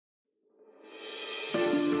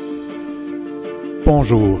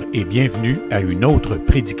Bonjour et bienvenue à une autre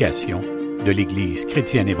prédication de l'Église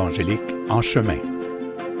chrétienne évangélique En Chemin.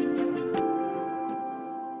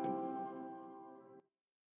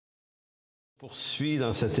 On poursuit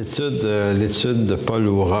dans cette étude l'étude de Paul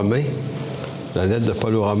aux Romains, la lettre de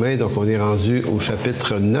Paul aux Romains. Donc on est rendu au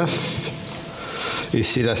chapitre 9 et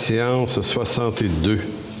c'est la séance 62.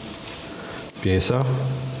 Bien ça?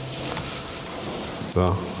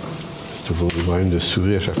 Bon. Toujours le problème de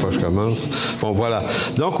sourire à chaque fois que je commence. Bon, voilà.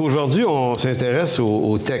 Donc, aujourd'hui, on s'intéresse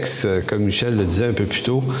au texte, comme Michel le disait un peu plus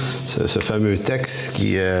tôt, ce fameux texte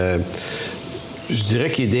qui, je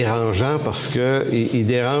dirais qu'il est dérangeant parce qu'il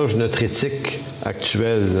dérange notre éthique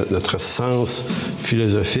actuelle, notre sens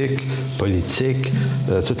philosophique, politique,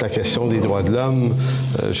 toute la question des droits de l'homme.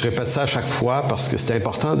 Je répète ça à chaque fois parce que c'est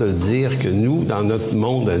important de le dire que nous, dans notre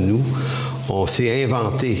monde à nous, on s'est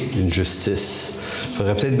inventé une justice. Il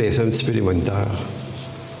faudrait peut-être baisser un petit peu les moniteurs.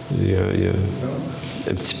 Il y a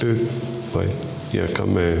un petit peu. Oui. Il y a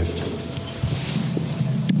comme un...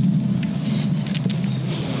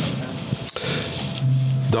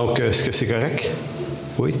 Donc, est-ce que c'est correct?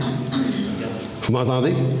 Oui? Vous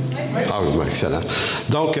m'entendez? Ah oui, excellent.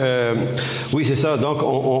 Donc, oui, c'est ça. Donc,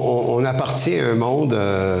 on appartient à un monde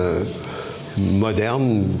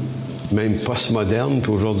moderne, même post-moderne.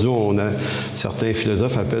 Puis aujourd'hui, certains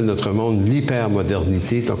philosophes appellent notre monde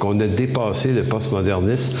l'hypermodernité. Donc, on a dépassé le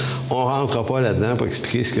post-modernisme. On ne rentre pas là-dedans pour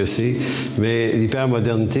expliquer ce que c'est. Mais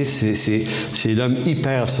l'hypermodernité, c'est l'homme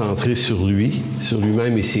hyper centré sur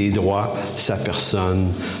lui-même et ses droits, sa personne,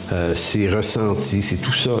 ses ressentis. C'est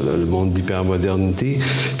tout ça, là, le monde d'hypermodernité.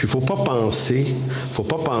 Puis, il ne faut pas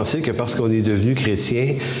penser que parce qu'on est devenu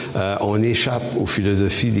chrétien, on échappe aux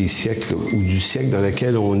philosophies des siècles ou du siècle dans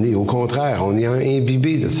lequel on est. Au contraire, on est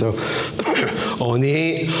imbibé de ça. On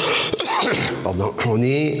est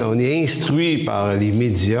instruit par les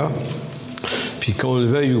médias, puis qu'on le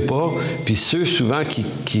veuille ou pas, puis ceux souvent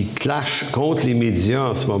qui clashent contre les médias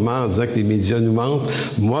en ce moment en disant que les médias nous mentent,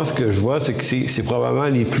 moi ce que je vois, c'est que c'est probablement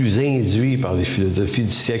les plus induits par les philosophies du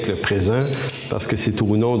siècle présent, parce que c'est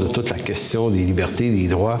au nom de toute la question des libertés, des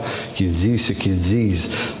droits qu'ils disent ce qu'ils disent.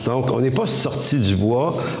 Donc, on n'est pas sorti du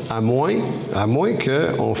bois, à moins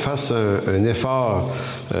qu'on fasse un effort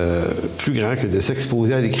plus grand que de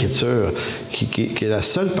s'exposer à l'Écriture, qui est la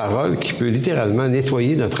seule parole qui peut littéralement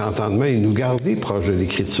nettoyer notre entendement et nous garder proche de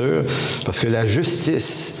l'Écriture, parce que la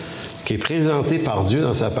justice qui est présentée par Dieu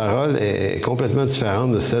dans sa parole est complètement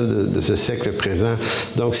différente de celle de ce siècle présent.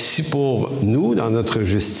 Donc, si pour nous, dans notre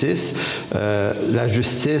justice, la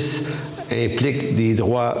justice implique des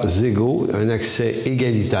droits égaux, un accès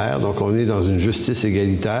égalitaire, donc on est dans une justice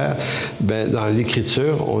égalitaire, bien, dans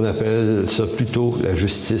l'Écriture, on appelle ça plutôt la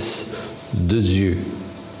justice de Dieu.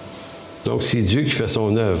 Donc, c'est Dieu qui fait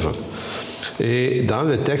son œuvre. Et dans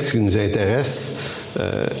le texte qui nous intéresse,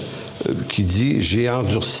 qui dit « J'ai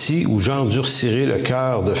endurci » ou « J'endurcirai le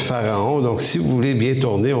cœur de Pharaon ». Donc, si vous voulez bien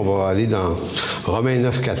tourner, on va aller dans Romains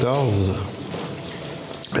 9, 14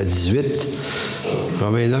 à 18.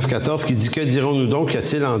 Romains 9, 14 qui dit « Que dirons-nous donc?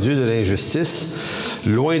 Qu'a-t-il en Dieu de l'injustice?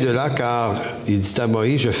 Loin de là, car il dit à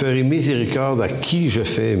Moïse, je ferai miséricorde à qui je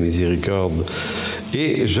fais miséricorde.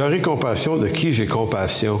 Et j'aurai compassion de qui j'ai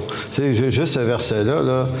compassion. » Tu sais, juste ce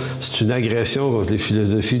verset-là, c'est une agression contre les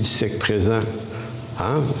philosophies du siècle présent.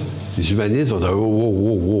 Hein? Les humanistes vont dire,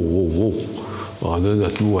 oh. On a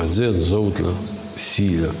notre mot à dire, nous autres, là,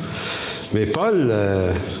 ici, là. Mais Paul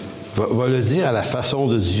va le dire à la façon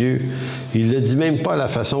de Dieu. Il ne le dit même pas à la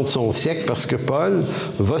façon de son siècle, parce que Paul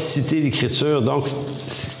va citer l'Écriture. Donc,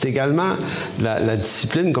 c'est également la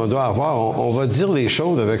discipline qu'on doit avoir. On va dire les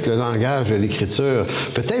choses avec le langage de l'Écriture,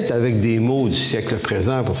 peut-être avec des mots du siècle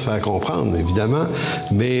présent pour se faire comprendre, évidemment,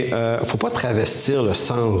 mais il ne faut pas travestir le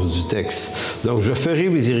sens du texte. Donc, je ferai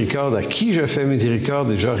miséricorde à qui je fais miséricorde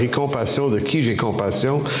et j'aurai compassion de qui j'ai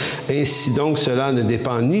compassion. Ainsi donc, cela ne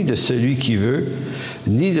dépend ni de celui qui veut,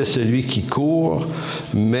 ni de celui qui court,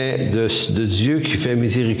 mais de Dieu qui fait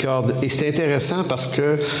miséricorde. Et c'est intéressant parce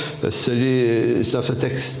que dans ce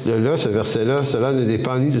texte-là, ce verset-là, cela ne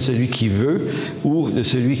dépend ni de celui qui veut ou de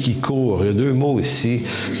celui qui court. Il y a deux mots ici.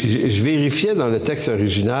 Puis je vérifiais dans le texte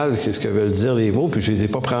original ce que veulent dire les mots, puis je ne les ai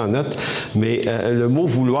pas pris en note, mais le mot «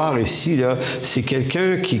 vouloir » ici, là, c'est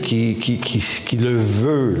quelqu'un qui le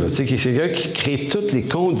veut. Là. C'est quelqu'un qui crée toutes les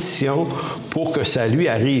conditions pour que ça lui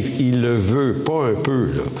arrive. Il le veut, pas un peu.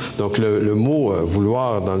 Là. Donc, le mot «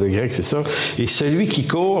 vouloir » dans le grec, c'est ça. Et celui qui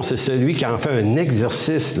court, c'est celui qui en fait un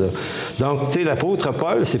exercice. Là. Donc, tu sais, l'apôtre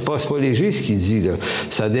Paul, c'est pas léger ce qu'il dit. Là.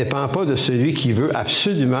 Ça ne dépend pas de celui qui veut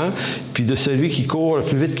absolument, puis de celui qui court le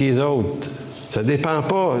plus vite que les autres. Ça ne dépend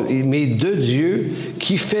pas, mais de Dieu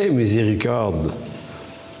qui fait miséricorde.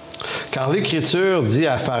 Car l'Écriture dit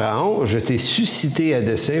à Pharaon, « Je t'ai suscité à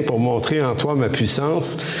dessein pour montrer en toi ma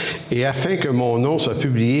puissance et afin que mon nom soit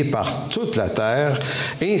publié par toute la terre.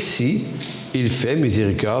 Ainsi, il fait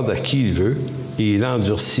miséricorde à qui il veut et il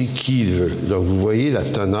endurcit qui il veut. » Donc, vous voyez la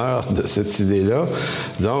teneur de cette idée-là.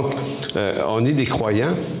 Donc, on est des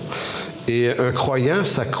croyants et un croyant,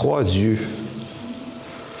 ça croit Dieu.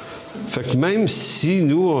 Fait que même si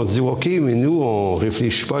nous, on dit, OK, mais nous, on ne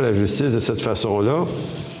réfléchit pas à la justice de cette façon-là,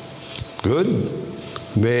 good,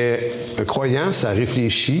 mais un croyant, ça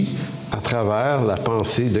réfléchit à travers la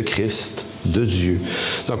pensée de Christ, de Dieu.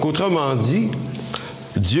 Donc, autrement dit,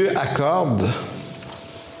 Dieu accorde,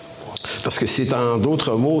 parce que c'est en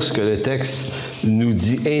d'autres mots ce que le texte nous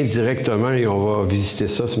dit indirectement, et on va visiter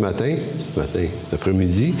ça cet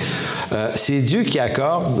après-midi, c'est Dieu qui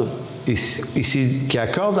accorde, et qui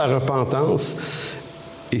accorde la repentance,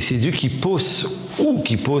 et c'est Dieu qui pousse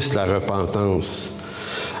la repentance.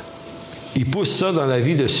 Il pousse ça dans la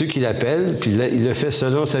vie de ceux qui l'appellent, puis il le fait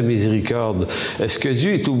selon sa miséricorde. Est-ce que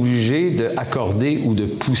Dieu est obligé d'accorder ou de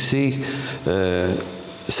pousser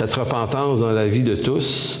cette repentance dans la vie de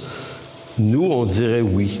tous? Nous, on dirait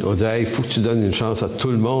oui. On dirait, il faut que tu donnes une chance à tout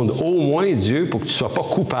le monde. Au moins, Dieu, pour que tu ne sois pas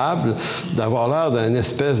coupable d'avoir l'air d'un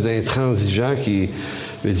espèce d'intransigeant qui...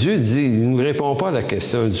 Mais Dieu dit, il ne nous répond pas à la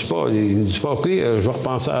question. Il ne dit pas, OK, je vais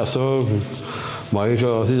repenser à ça. Bon, je vais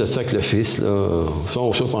jaser de ça avec le fils, là.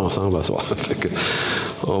 On soupe ensemble à soir.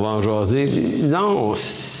 On va en jaser. Non,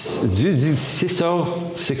 Dieu dit, c'est ça.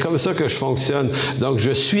 C'est comme ça que je fonctionne. Donc,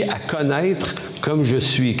 je suis à connaître comme je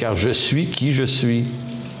suis, car je suis qui je suis.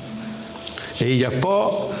 Et il n'y a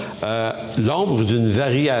pas l'ombre d'une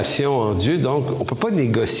variation en Dieu, donc on ne peut pas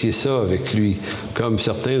négocier ça avec lui. Comme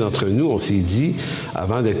certains d'entre nous, on s'est dit,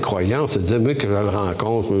 avant d'être croyants, on se disait, mais que je le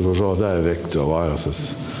rencontre, je vais jaser avec, tu vas voir.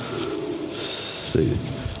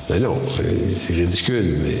 Mais non, c'est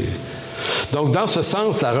ridicule. Mais... Donc, dans ce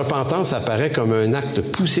sens, la repentance apparaît comme un acte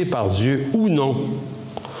poussé par Dieu ou non.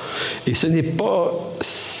 Et ce n'est pas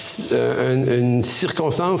une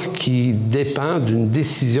circonstance qui dépend d'une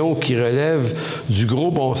décision qui relève du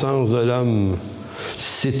gros bon sens de l'homme.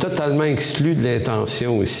 C'est totalement exclu de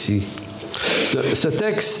l'intention ici. Ce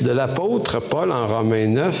texte de l'apôtre Paul en Romains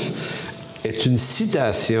 9 est une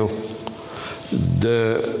citation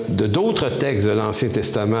d'autres textes de l'Ancien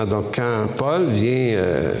Testament. Donc, quand Paul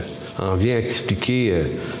en vient expliquer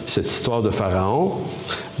cette histoire de Pharaon,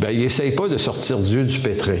 il n'essaye pas de sortir Dieu du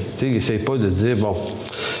pétrin. Il n'essaye pas de dire, bon,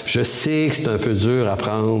 je sais que c'est un peu dur à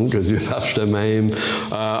prendre, que Dieu marche de même.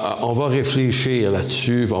 On va réfléchir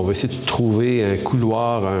là-dessus, on va essayer de trouver un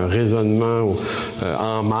couloir, un raisonnement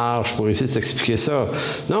en marche pour essayer de s'expliquer ça.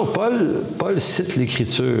 Non, Paul cite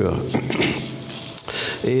l'Écriture.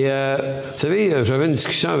 Et, vous savez, j'avais une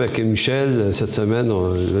discussion avec Michel cette semaine,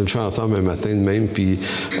 on a une chose ensemble un matin de même, puis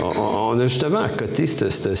on a justement à côté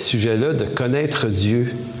ce sujet-là de connaître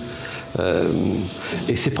Dieu.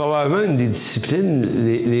 Et c'est probablement une des disciplines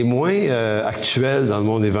les moins actuelles dans le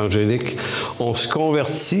monde évangélique. On se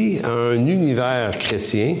convertit à un univers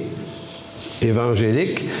chrétien,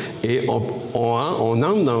 évangélique, et on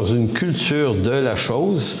entre dans une culture de la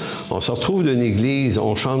chose. On se retrouve dans une église,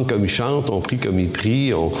 on chante comme ils chantent, on prie comme ils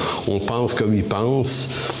prient, on pense comme ils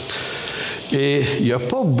pensent. Et il n'y a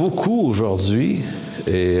pas beaucoup aujourd'hui,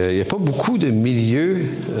 il n'y a pas beaucoup de milieux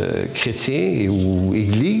chrétiens ou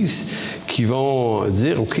églises qui vont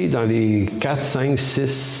dire, OK, dans les 4, 5, 6,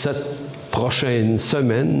 7 prochaines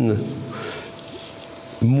semaines,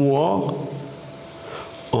 mois,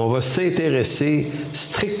 on va s'intéresser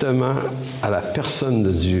strictement à la personne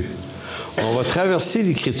de Dieu. On va traverser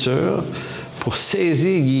l'Écriture pour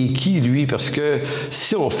saisir qui, lui, parce que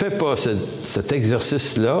si on ne fait pas cet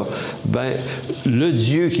exercice-là, le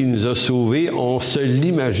Dieu qui nous a sauvés, on se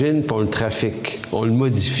l'imagine puis on le trafique, on le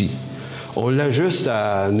modifie. On l'ajuste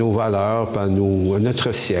à nos valeurs, à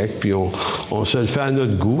notre siècle, puis on se le fait à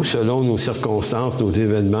notre goût, selon nos circonstances, nos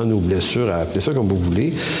événements, nos blessures, appelez ça comme vous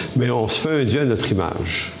voulez, mais on se fait un Dieu à notre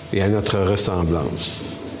image et à notre ressemblance.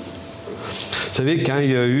 Vous savez, quand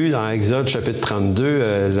il y a eu dans Exode chapitre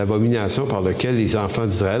 32 l'abomination par laquelle les enfants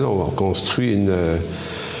d'Israël ont construit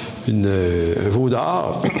un veau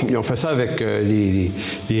d'or, ils ont fait ça avec les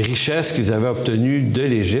richesses qu'ils avaient obtenues de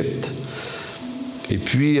l'Égypte. Et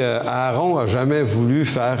puis, Aaron n'a jamais voulu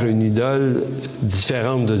faire une idole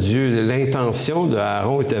différente de Dieu. L'intention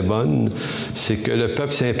d'Aaron était bonne. C'est que le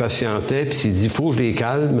peuple s'impatientait, puis il dit, il faut que je les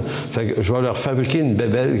calme. Fait que je vais leur fabriquer une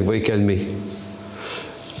bébelle qui va les calmer,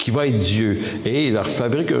 qui va être Dieu. Et il leur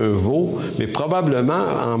fabrique un veau, mais probablement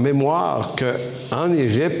en mémoire qu'en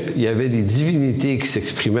Égypte, il y avait des divinités qui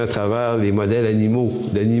s'exprimaient à travers les modèles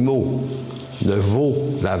d'animaux. le veau,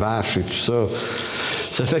 la vache et tout ça.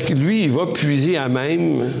 Ça fait que lui, il va puiser à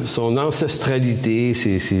même son ancestralité,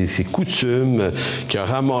 ses coutumes qu'il a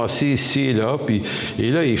ramassées ici et là, et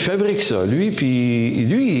là, il fabrique ça. Lui,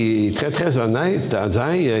 il est très, très honnête en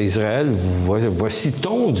disant, hey, Israël, voici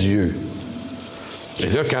ton Dieu. Et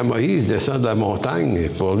là, quand Moïse descend de la montagne,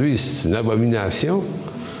 pour lui, c'est une abomination.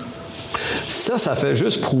 Ça fait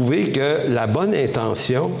juste prouver que la bonne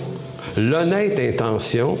intention, l'honnête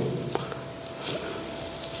intention,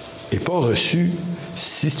 n'est pas reçue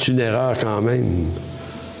si c'est une erreur quand même.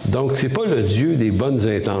 Donc, c'est pas le Dieu des bonnes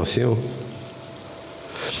intentions.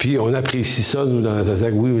 Puis, on apprécie ça, nous, dans la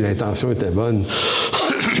que oui, l'intention était bonne.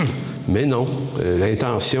 Mais non,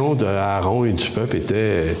 l'intention de Aaron et du peuple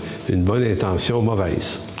était une bonne intention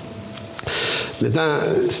mauvaise. Maintenant,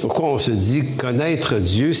 c'est pourquoi on se dit connaître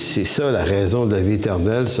Dieu, c'est ça la raison de la vie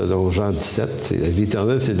éternelle, selon Jean 17. La vie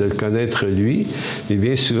éternelle, c'est de le connaître lui. Mais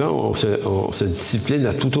bien souvent, on se discipline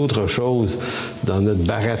à toute autre chose dans notre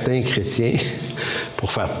baratin chrétien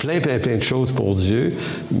pour faire plein de choses pour Dieu.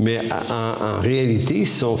 Mais en réalité,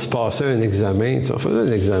 si on se passait un examen, on faisait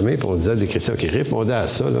un examen, puis on disait à des chrétiens, OK, répondez à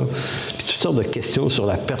ça, là. Puis toutes sortes de questions sur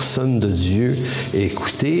la personne de Dieu. Et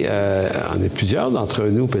écoutez, on est plusieurs d'entre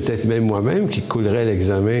nous, peut-être même moi-même, qui coulerait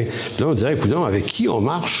l'examen. Puis là, on dirait, écoutez, avec qui on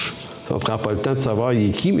marche? On ne prend pas le temps de savoir il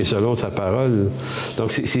est qui, mais selon sa parole.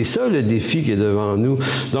 Donc, c'est ça le défi qui est devant nous.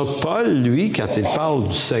 Donc, Paul, lui, quand il parle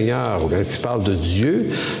du Seigneur, ou quand il parle de Dieu,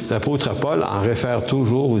 l'apôtre Paul en réfère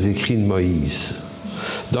toujours aux écrits de Moïse.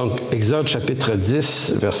 Donc, Exode chapitre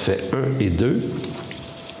 10, versets 1 et 2,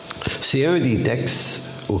 c'est un des textes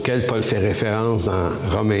auxquels Paul fait référence dans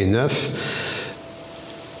Romains 9.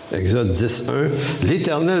 Exode 10, 1.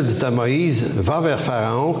 L'Éternel dit à Moïse, « Va vers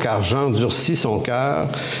Pharaon, car j'endurcis son cœur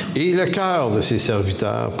et le cœur de ses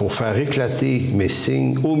serviteurs pour faire éclater mes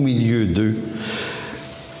signes au milieu d'eux.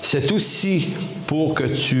 C'est aussi pour que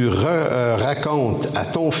tu racontes à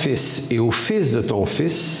ton fils et au fils de ton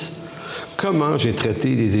fils comment j'ai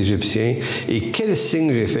traité les Égyptiens et quels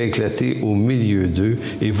signes j'ai fait éclater au milieu d'eux,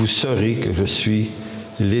 et vous saurez que je suis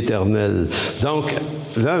l'Éternel. » Donc,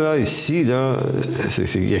 là, ici,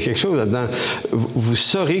 il y a quelque chose là-dedans. Vous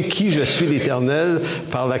saurez qui je suis l'Éternel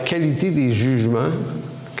par la qualité des jugements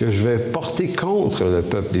que je vais porter contre le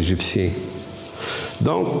peuple égyptien.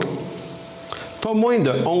 Donc, pas moins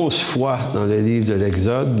de 11 fois dans le livre de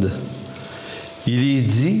l'Exode, il est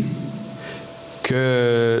dit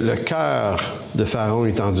que le cœur de Pharaon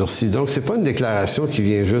est endurci. Donc, ce n'est pas une déclaration qui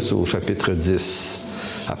vient juste au chapitre 10.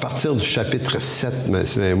 À partir du chapitre 7,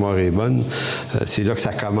 si ma mémoire est bonne, c'est là que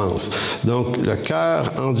ça commence. Donc, le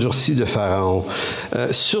cœur endurci de Pharaon.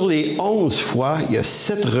 Sur les 11 fois, il y a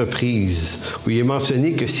 7 reprises où il est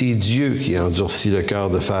mentionné que c'est Dieu qui a endurci le cœur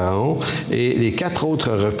de Pharaon. Et les 4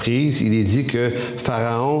 autres reprises, il est dit que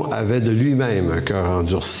Pharaon avait de lui-même un cœur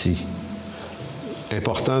endurci.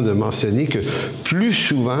 Important de mentionner que plus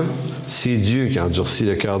souvent, c'est Dieu qui a endurci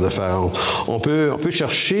le cœur de Pharaon. On peut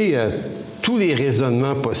chercher tous les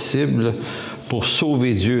raisonnements possibles pour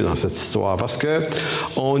sauver Dieu dans cette histoire. Parce que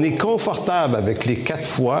on est confortable avec les 4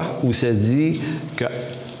 fois où ça dit que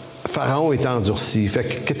Pharaon est endurci.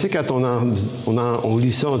 Fait que tu sais, quand on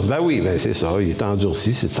lit ça, on dit, ben oui, ben c'est ça, il est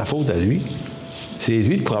endurci, c'est de sa faute à lui. C'est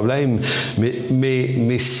lui le problème.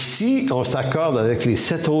 Mais si on s'accorde avec les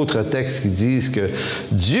 7 autres textes qui disent que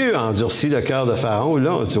Dieu a endurci le cœur de Pharaon,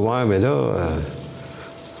 là, on dit, ouais, mais là,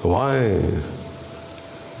 il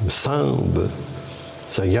me semble,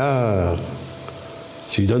 Seigneur,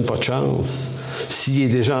 tu lui donnes pas de chance. S'il est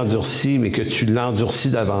déjà endurci, mais que tu l'endurcis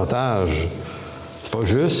davantage, c'est pas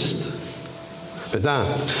juste. Maintenant,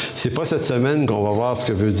 c'est pas cette semaine qu'on va voir ce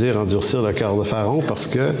que veut dire endurcir le cœur de Pharaon, parce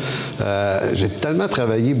que j'ai tellement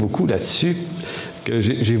travaillé beaucoup là-dessus que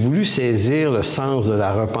j'ai voulu saisir le sens de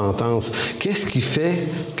la repentance. Qu'est-ce qui fait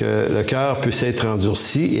que le cœur puisse être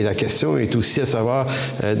endurci? Et la question est aussi à savoir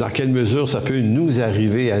dans quelle mesure ça peut nous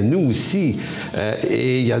arriver à nous aussi.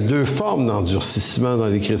 Et il y a 2 formes d'endurcissement dans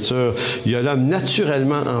l'Écriture. Il y a l'homme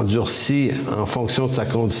naturellement endurci en fonction de sa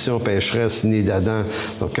condition pécheresse née d'Adam.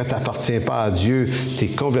 Donc, quand tu n'appartiens pas à Dieu, tu es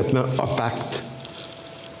complètement opaque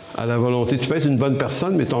à la volonté. Tu peux être une bonne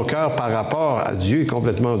personne, mais ton cœur par rapport à Dieu est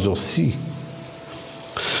complètement endurci.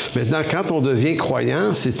 Maintenant, quand on devient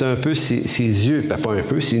croyant, c'est un peu ses yeux, ben pas un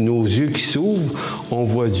peu, c'est nos yeux qui s'ouvrent, on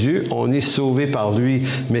voit Dieu, on est sauvé par lui,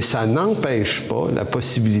 mais ça n'empêche pas la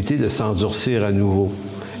possibilité de s'endurcir à nouveau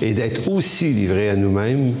et d'être aussi livré à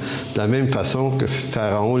nous-mêmes de la même façon que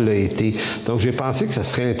Pharaon l'a été. Donc, j'ai pensé que ce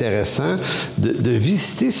serait intéressant de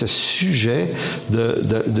visiter ce sujet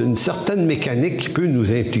d'une certaine mécanique qui peut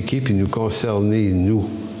nous impliquer puis nous concerner, nous.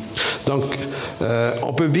 Donc,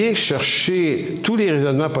 on peut bien chercher tous les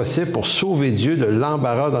raisonnements possibles pour sauver Dieu de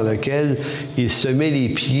l'embarras dans lequel il se met les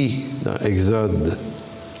pieds dans Exode.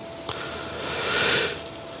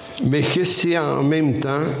 Mais que c'est en même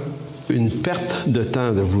temps une perte de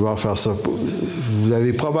temps de vouloir faire ça. Vous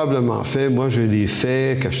l'avez probablement fait. Moi, je l'ai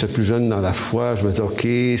fait quand j'étais plus jeune dans la foi. Je me disais, OK,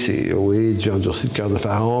 oui, Dieu a endurci le cœur de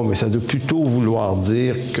Pharaon, mais ça doit plutôt vouloir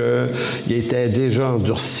dire qu'il était déjà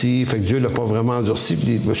endurci. Fait que Dieu ne l'a pas vraiment endurci.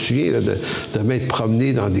 Puis, je me souviens là, de m'être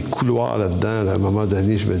promené dans des couloirs là-dedans. Là, à un moment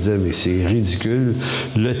donné, je me disais, mais c'est ridicule.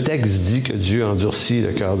 Le texte dit que Dieu a endurci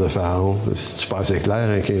le cœur de Pharaon. Si tu passes clair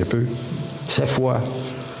un peu. 7 fois.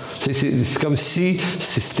 C'est comme si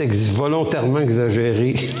c'était volontairement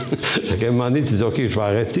exagéré. À un moment donné, tu dis, OK, je vais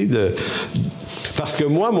arrêter de... Parce que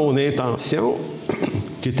moi, mon intention,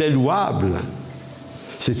 qui était louable,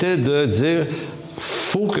 c'était de dire,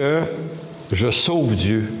 faut que je sauve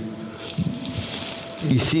Dieu.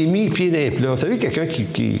 Il s'est mis pied dans les plats. Vous savez, quelqu'un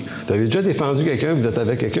qui... Vous avez déjà défendu quelqu'un, vous êtes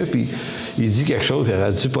avec quelqu'un, puis il dit quelque chose, il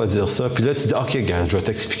aurait dû pas dire ça. Puis là, tu dis, OK, regarde, je vais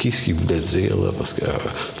t'expliquer ce qu'il voulait dire, là, parce que...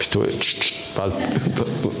 Puis toi, parle...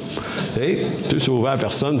 Tu veux sauver la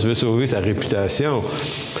personne, tu veux sauver sa réputation.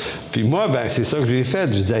 Puis moi, ben c'est ça que j'ai fait.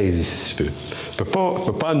 Je dis, hey, je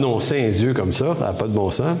peux pas annoncer un Dieu comme ça n'a pas de bon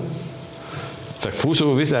sens. Fait qu'il faut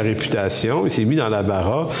sauver sa réputation. Il s'est mis dans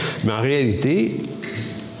l'embarras. Mais en réalité...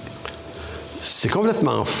 C'est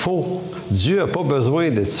complètement faux. Dieu n'a pas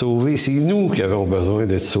besoin d'être sauvé. C'est nous qui avons besoin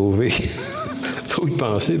d'être sauvés. Il faut y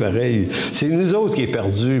penser pareil. C'est nous autres qui est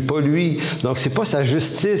perdus, pas lui. Donc, c'est pas sa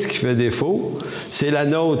justice qui fait défaut, c'est la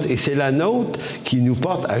nôtre. Et c'est la nôtre qui nous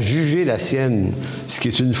porte à juger la sienne, ce qui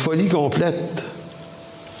est une folie complète.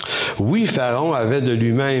 Oui, Pharaon avait de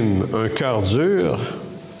lui-même un cœur dur,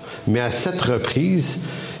 mais à cette reprise,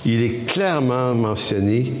 il est clairement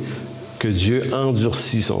mentionné que Dieu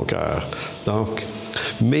endurcit son cœur. Donc,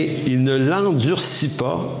 mais il ne l'endurcit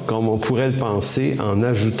pas, comme on pourrait le penser, en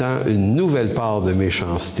ajoutant une nouvelle part de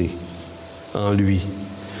méchanceté en lui.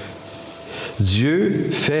 Dieu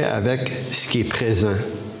fait avec ce qui est présent.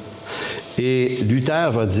 Et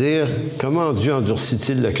Luther va dire, comment Dieu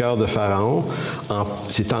endurcit-il le cœur de Pharaon?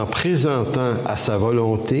 C'est en présentant à sa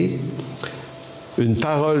volonté une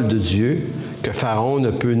parole de Dieu que Pharaon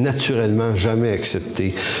ne peut naturellement jamais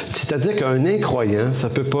accepter. C'est-à-dire qu'un incroyant, ça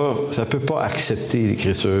peut pas accepter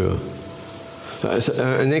l'Écriture.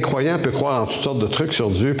 Un incroyant peut croire en toutes sortes de trucs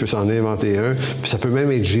sur Dieu, peut s'en inventer un, puis ça peut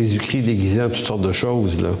même être Jésus-Christ déguisé en toutes sortes de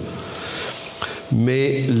choses, là.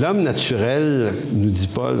 Mais l'homme naturel, nous dit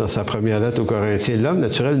Paul dans sa première lettre aux Corinthiens, l'homme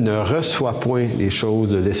naturel ne reçoit point les choses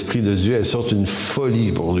de l'Esprit de Dieu, elles sont une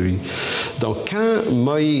folie pour lui. Donc, quand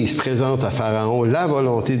Moïse présente à Pharaon la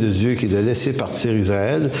volonté de Dieu qui est de laisser partir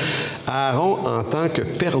Israël, Aaron, en tant que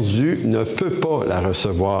perdu, ne peut pas la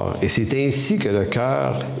recevoir. Et c'est ainsi que le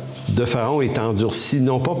cœur de Pharaon est endurci,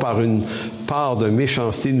 non pas par une part de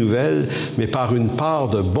méchanceté nouvelle, mais par une part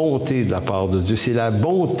de bonté de la part de Dieu. C'est la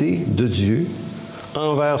bonté de Dieu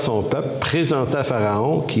envers son peuple, présenté à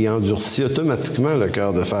Pharaon, qui endurcit automatiquement le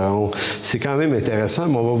cœur de Pharaon. C'est quand même intéressant,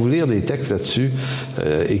 mais on va vous lire des textes là-dessus,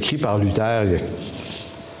 écrits par Luther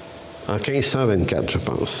en 1524, je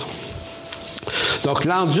pense. Donc,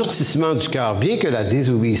 l'endurcissement du cœur, bien que la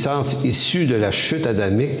désobéissance issue de la chute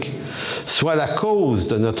adamique soit la cause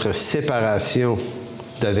de notre séparation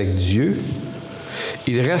d'avec Dieu,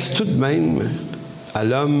 il reste tout de même à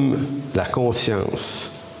l'homme la conscience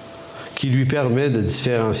qui lui permet de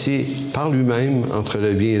différencier par lui-même entre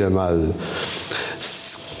le bien et le mal.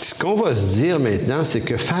 Ce qu'on va se dire maintenant, c'est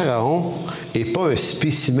que Pharaon n'est pas un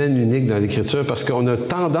spécimen unique dans l'Écriture parce qu'on a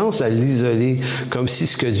tendance à l'isoler comme si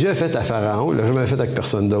ce que Dieu a fait à Pharaon, il ne l'a jamais fait avec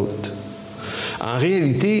personne d'autre. En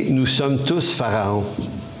réalité, nous sommes tous Pharaon.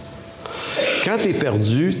 Quand tu es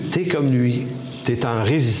perdu, tu es comme lui. Tu es en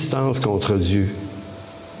résistance contre Dieu.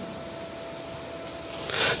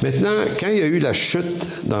 Maintenant, quand il y a eu la chute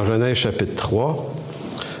dans Genèse chapitre 3,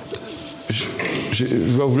 je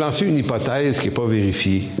vais vous lancer une hypothèse qui n'est pas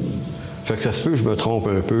vérifiée. Fait que ça se peut que je me trompe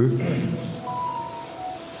un peu.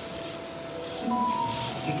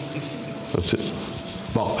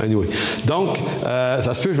 Bon, anyway. Donc,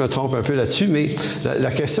 ça se peut que je me trompe un peu là-dessus, mais la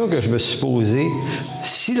question que je me suis posée,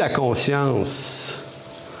 si la conscience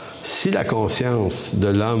de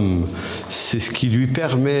l'homme, c'est ce qui lui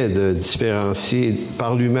permet de différencier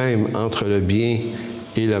par lui-même entre le bien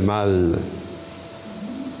et le mal,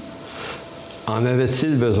 en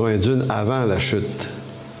avait-il besoin d'une avant la chute?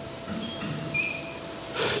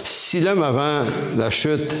 Si l'homme avant la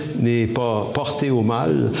chute n'est pas porté au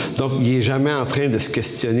mal, donc il n'est jamais en train de se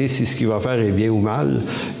questionner si ce qu'il va faire est bien ou mal,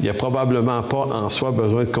 il n'y a probablement pas en soi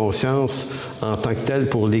besoin de conscience en tant que tel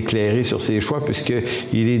pour l'éclairer sur ses choix,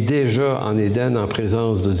 puisqu'il est déjà en Éden en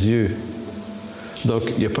présence de Dieu. Donc,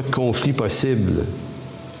 il n'y a pas de conflit possible.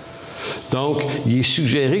 Donc, il est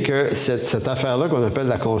suggéré que cette affaire-là qu'on appelle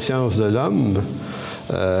la conscience de l'homme,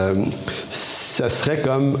 ça serait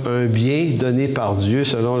comme un bien donné par Dieu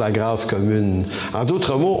selon la grâce commune. En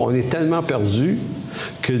d'autres mots, on est tellement perdu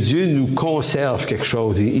que Dieu nous conserve quelque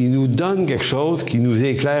chose. Il nous donne quelque chose qui nous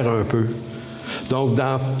éclaire un peu. Donc,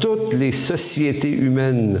 dans toutes les sociétés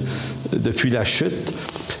humaines depuis la chute,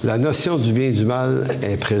 la notion du bien et du mal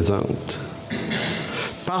est présente.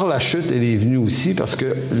 Par la chute, elle est venue aussi parce que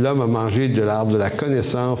l'homme a mangé de l'arbre de la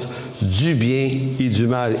connaissance du bien et du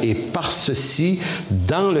mal. Et par ceci,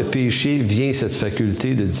 dans le péché, vient cette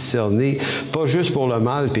faculté de discerner, pas juste pour le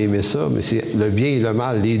mal puis aimer ça, mais c'est le bien et le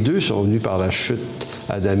mal. Les deux sont venus par la chute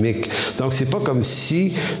adamique. Donc, c'est pas comme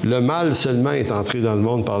si le mal seulement est entré dans le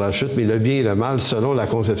monde par la chute, mais le bien et le mal selon la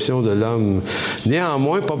conception de l'homme.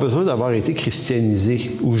 Néanmoins, pas besoin d'avoir été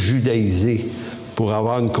christianisé ou judaïsé pour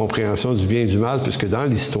avoir une compréhension du bien et du mal, puisque dans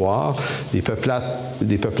l'histoire, des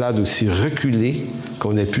peuplades aussi reculées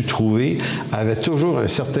qu'on ait pu trouver avaient toujours un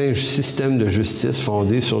certain système de justice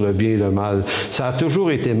fondé sur le bien et le mal. Ça a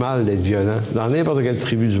toujours été mal d'être violent, dans n'importe quelle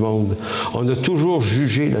tribu du monde. On a toujours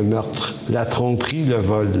jugé le meurtre, la tromperie, le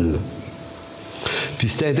vol. Puis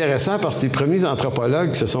c'est intéressant parce que les premiers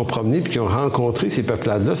anthropologues qui se sont promenés et qui ont rencontré ces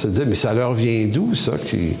peuplades-là se disaient « Mais ça leur vient d'où, ça? »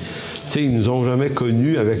 Ils ne nous ont jamais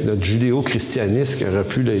connus avec notre judéo-christianisme qui aurait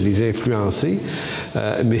pu les influencer.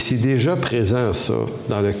 Mais c'est déjà présent, ça,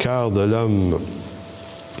 dans le cœur de l'homme.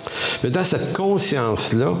 Mais dans cette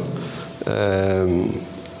conscience-là,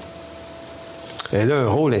 elle a un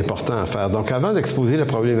rôle important à faire. Donc, avant d'exposer la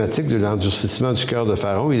problématique de l'endurcissement du cœur de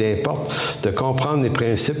Pharaon, il importe de comprendre les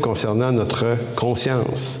principes concernant notre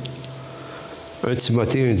conscience. 1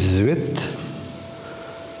 Timothée 1,18,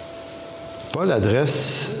 Paul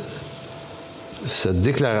adresse cette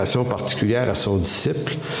déclaration particulière à son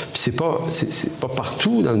disciple. Puis c'est pas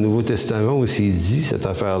partout dans le Nouveau Testament où c'est dit, cette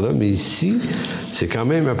affaire-là, mais ici, c'est quand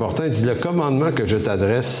même important. Il dit « Le commandement que je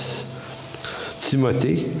t'adresse,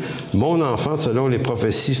 Timothée, mon enfant, selon les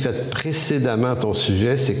prophéties faites précédemment à ton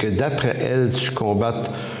sujet, c'est que d'après elles, tu combattes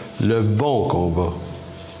le bon combat. »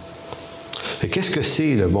 Et qu'est-ce que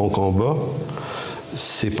c'est le bon combat?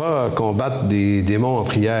 C'est pas combattre des démons en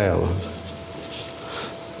prière.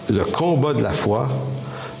 Le combat de la foi,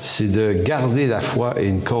 c'est de garder la foi et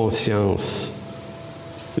une conscience,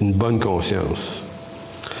 une bonne conscience.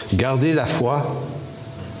 Garder la foi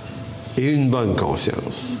et une bonne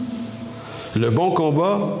conscience. Le bon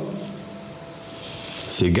combat,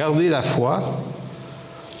 c'est garder la foi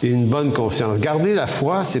et une bonne conscience. Garder la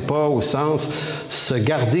foi, c'est pas au sens se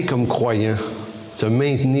garder comme croyant, se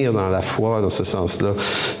maintenir dans la foi dans ce sens-là.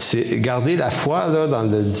 C'est garder la foi, là, dans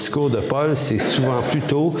le discours de Paul, c'est souvent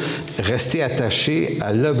plutôt rester attaché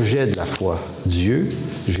à l'objet de la foi. Dieu,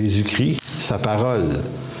 Jésus-Christ, sa parole.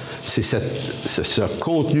 C'est ce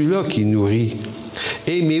contenu-là qui nourrit.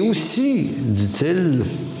 Mais aussi, dit-il,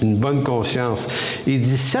 une bonne conscience. Il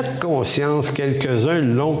dit, cette conscience, quelques-uns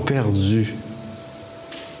l'ont perdue.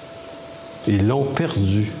 Ils l'ont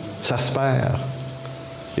perdue. Ça se perd.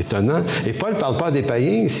 Étonnant. Et Paul ne parle pas des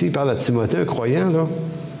païens ici, il parle à Timothée, un croyant, là.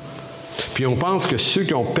 Puis on pense que ceux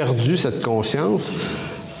qui ont perdu cette conscience,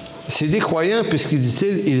 c'est des croyants, puisqu'il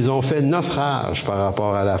dit-il, ils ont fait naufrage par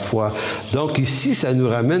rapport à la foi. Donc ici, ça nous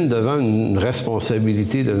ramène devant une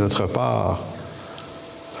responsabilité de notre part.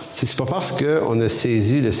 C'est pas parce qu'on a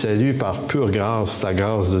saisi le salut par pure grâce, la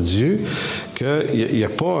grâce de Dieu, qu'il n'y a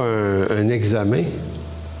pas un examen,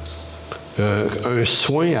 un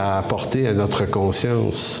soin à apporter à notre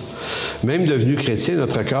conscience. Même devenu chrétien,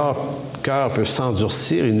 notre cœur peut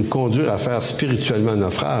s'endurcir et nous conduire à faire spirituellement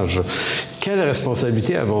naufrage. Quelle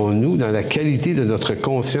responsabilité avons-nous dans la qualité de notre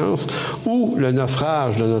conscience ou le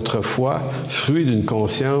naufrage de notre foi, fruit d'une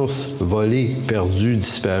conscience volée, perdue,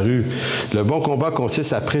 disparue? Le bon combat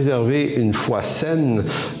consiste à préserver une foi saine,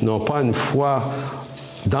 non pas une foi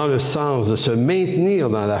dans le sens de se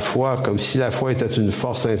maintenir dans la foi comme si la foi était une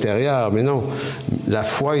force intérieure, mais non, la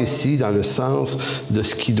foi ici dans le sens de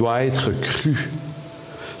ce qui doit être cru,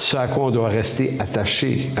 ce à quoi on doit rester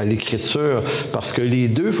attaché, à l'Écriture, parce que les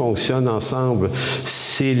deux fonctionnent ensemble.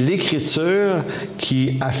 C'est l'Écriture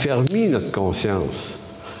qui affermit notre conscience.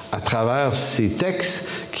 à travers ces textes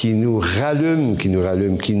qui nous rallument, qui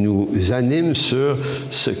nous animent sur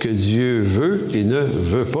ce que Dieu veut et ne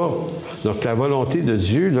veut pas. Donc, la volonté de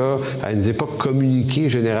Dieu, là, elle ne nous est pas communiquée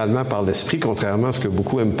généralement par l'Esprit, contrairement à ce que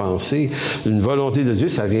beaucoup aiment penser. Une volonté de Dieu,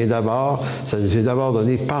 ça nous est d'abord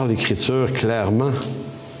donné par l'Écriture clairement.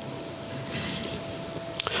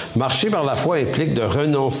 Marcher par la foi implique de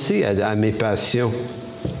renoncer à mes passions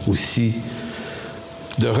aussi,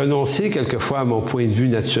 de renoncer quelquefois à mon point de vue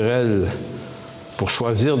naturel pour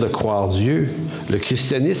choisir de croire Dieu. Le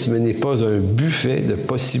christianisme n'est pas un buffet de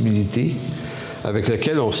possibilités avec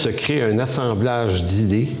lequel on se crée un assemblage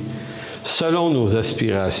d'idées selon nos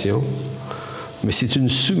aspirations, mais c'est une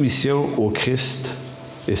soumission au Christ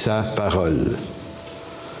et sa parole.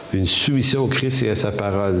 Une soumission au Christ et à sa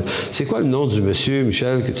parole. C'est quoi le nom du monsieur,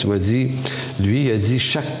 Michel, que tu m'as dit? Lui, il a dit «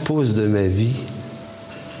 Chaque pouce de ma vie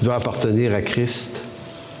doit appartenir à Christ ».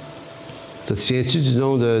 Te souviens-tu du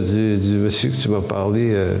nom du monsieur que tu m'as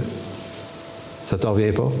parlé? Ça t'en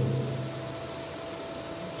revient pas?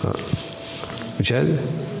 Ah. Michel?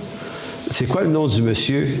 C'est quoi le nom du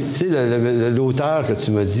monsieur? Tu sais, l'auteur que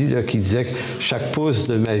tu m'as dit, là, qui disait que chaque pouce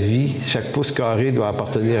de ma vie, chaque pouce carré doit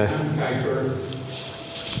appartenir à...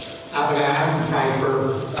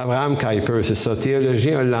 Abraham Kuyper, c'est ça,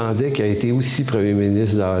 théologien hollandais qui a été aussi premier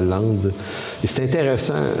ministre de la Hollande. Et c'est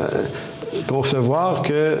intéressant pour se voir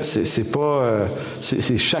que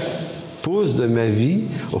c'est chaque pouce de ma vie.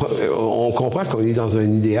 On comprend qu'on est dans un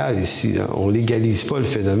idéal ici. Hein. On légalise pas le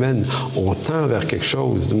phénomène. On tend vers quelque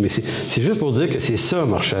chose. Mais c'est juste pour dire que c'est ça,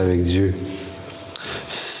 marcher avec Dieu.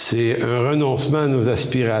 C'est un renoncement à nos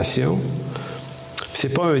aspirations.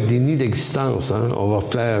 C'est pas un déni d'existence. Hein? On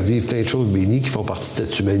va vivre plein de choses bénies qui font partie de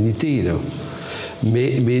cette humanité, là.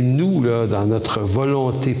 Mais nous, là, dans notre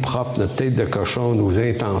volonté propre, notre tête de cochon, nos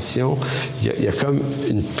intentions, il y a comme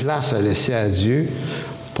une place à laisser à Dieu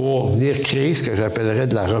pour venir créer ce que j'appellerais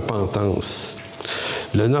de la repentance.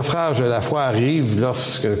 Le naufrage de la foi arrive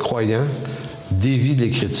lorsqu'un croyant dévie de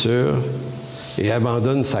l'Écriture et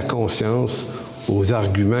abandonne sa conscience aux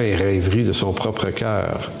arguments et rêveries de son propre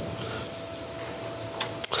cœur.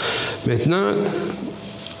 Maintenant,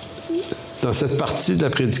 dans cette partie de la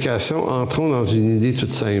prédication, entrons dans une idée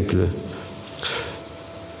toute simple.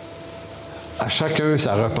 À chacun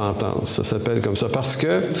sa repentance, ça s'appelle comme ça, parce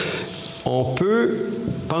que on peut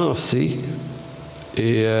penser,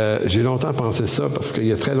 et j'ai longtemps pensé ça, parce qu'il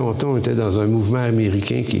y a très longtemps, on était dans un mouvement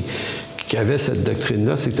américain qui avait cette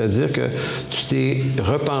doctrine-là, c'est-à-dire que tu t'es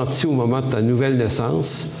repenti au moment de ta nouvelle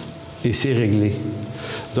naissance, et c'est réglé.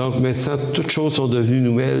 Donc, maintenant, toutes choses sont devenues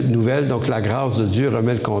nouvelles, donc la grâce de Dieu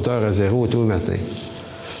remet le compteur à zéro au matin.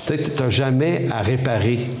 Peut-être que tu n'as jamais à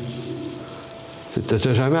réparer. Tu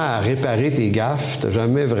n'as jamais à réparer tes gaffes, tu n'as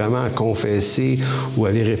jamais vraiment à confesser ou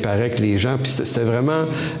aller réparer avec les gens. Puis c'était vraiment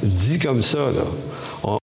dit comme ça, là.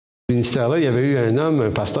 Au ministère-là, il y avait eu un homme,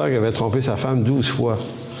 un pasteur, qui avait trompé sa femme 12 fois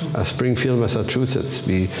à Springfield, Massachusetts.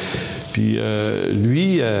 Puis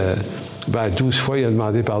lui, 12 fois, il a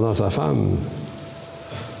demandé pardon à sa femme.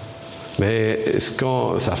 Mais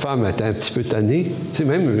sa femme était un petit peu tannée. Tu sais,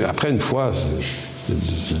 même après une fois,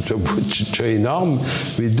 c'est énorme,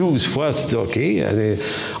 mais 12 fois, tu dis, OK,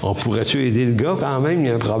 on pourrait-tu aider le gars quand même? Il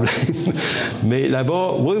y a un problème. Mais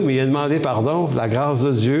là-bas, oui, mais il a demandé pardon. La grâce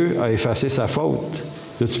de Dieu a effacé sa faute.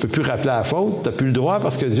 Là, tu ne peux plus rappeler la faute. Tu n'as plus le droit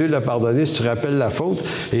parce que Dieu l'a pardonné si tu rappelles la faute.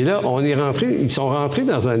 Et là, ils sont rentrés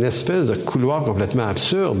dans un espèce de couloir complètement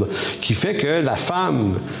absurde qui fait que la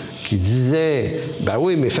femme qui disait « Ben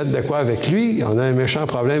oui, mais faites de quoi avec lui? On a un méchant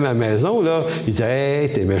problème à la maison, là. » Il disait «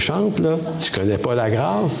 Hey, t'es méchante, là. Tu connais pas la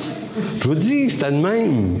grâce. » Je vous dis, c'était de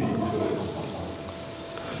même.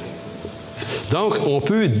 Donc, on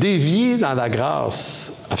peut dévier dans la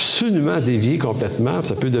grâce, absolument dévier complètement,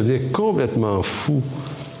 ça peut devenir complètement fou.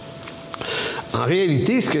 En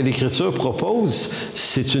réalité, ce que l'Écriture propose,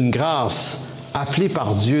 c'est une grâce appelée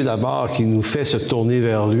par Dieu d'abord qui nous fait se tourner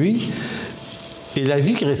vers lui. Et la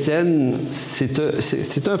vie chrétienne,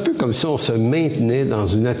 c'est un peu comme si on se maintenait dans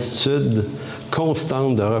une attitude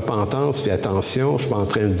constante de repentance. Puis attention, je suis pas en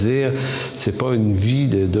train de dire, c'est pas une vie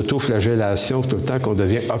d'autoflagellation tout le temps qu'on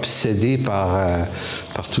devient obsédé par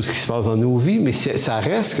tout ce qui se passe dans nos vies, mais ça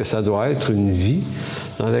reste que ça doit être une vie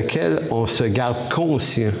dans laquelle on se garde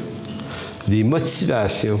conscient des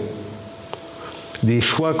motivations, des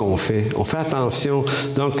choix qu'on fait. On fait attention.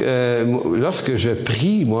 Donc, lorsque je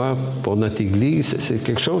prie, moi, pour notre Église, c'est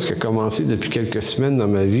quelque chose qui a commencé depuis quelques semaines dans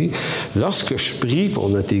ma vie. Lorsque je prie pour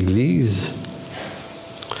notre Église,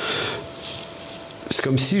 c'est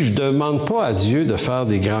comme si je ne demande pas à Dieu de faire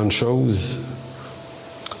des grandes choses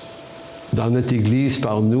dans notre Église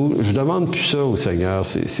par nous. Je ne demande plus ça au Seigneur.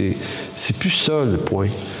 C'est plus ça le point.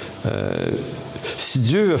 Si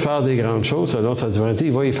Dieu veut faire des grandes choses selon sa volonté,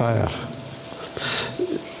 il va y faire.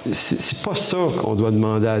 C'est pas ça qu'on doit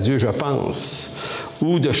demander à Dieu, je pense.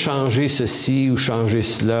 Ou de changer ceci, ou changer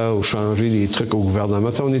cela, ou changer des trucs au gouvernement.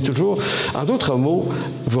 T'sais, on est toujours... En d'autres mots,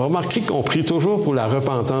 vous remarquez qu'on prie toujours pour la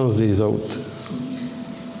repentance des autres.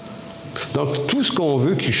 Donc, tout ce qu'on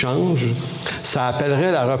veut qui change, ça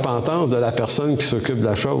appellerait la repentance de la personne qui s'occupe de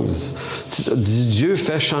la chose. Dieu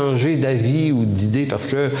fait changer d'avis ou d'idée, parce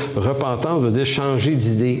que repentance veut dire changer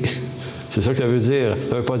d'idée. C'est ça que ça veut dire.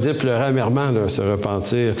 Ça ne veut pas dire pleurer amèrement, là, se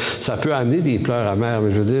repentir. Ça peut amener des pleurs amers,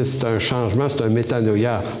 mais je veux dire, c'est un changement, c'est un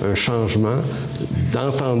métanoïa, un changement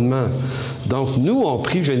d'entendement. Donc, nous, on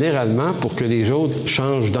prie généralement pour que les autres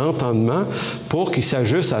changent d'entendement pour qu'ils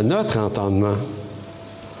s'ajustent à notre entendement.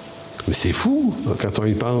 Mais c'est fou, quand on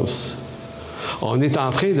y pense. On est en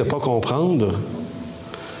train de ne pas comprendre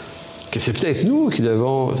que c'est peut-être nous qui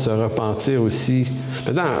devons se repentir aussi.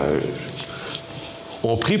 Maintenant,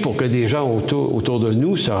 on prie pour que des gens autour de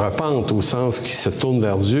nous se repentent, au sens qu'ils se tournent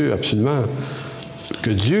vers Dieu, absolument. Que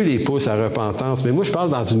Dieu les pousse à repentance. Mais moi, je parle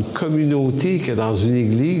dans une communauté, que dans une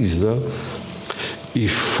église, là. Il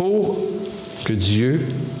faut que Dieu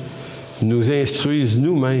nous instruise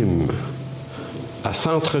nous-mêmes à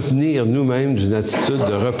s'entretenir nous-mêmes d'une attitude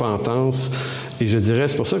de repentance. Et je dirais,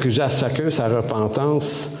 c'est pour ça que j'ai à chacun sa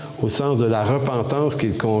repentance, au sens de la repentance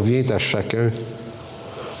qu'il convient à chacun.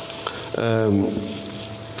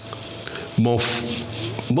 Moi,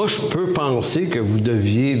 je peux penser que vous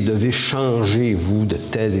devez changer, vous, de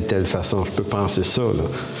telle et telle façon. Je peux penser ça, là.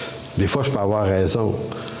 Des fois, je peux avoir raison.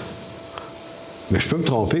 Mais je peux me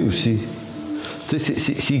tromper aussi. Tu sais,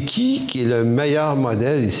 c'est qui est le meilleur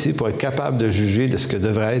modèle ici pour être capable de juger de ce que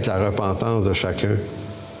devrait être la repentance de chacun?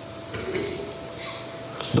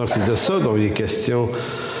 Donc, c'est de ça dont il est question.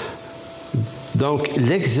 Donc,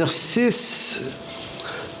 l'exercice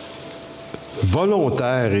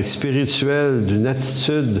volontaire et spirituel d'une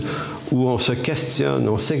attitude où on se questionne,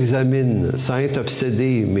 on s'examine, sans être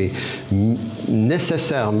obsédé, mais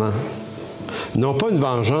nécessairement. Non pas une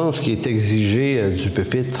vengeance qui est exigée du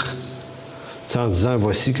pupitre, en disant «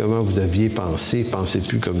 voici comment vous deviez penser, pensez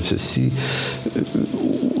plus comme ceci »,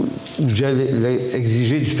 ou j'allais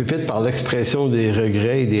exiger du pupitre par l'expression des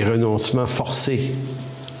regrets et des renoncements forcés.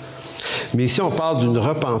 Mais ici, on parle d'une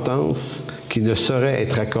repentance qui ne saurait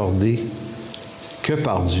être accordée que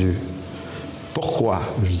par Dieu. Pourquoi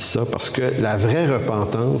je dis ça? Parce que la vraie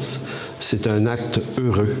repentance, c'est un acte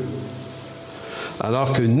heureux.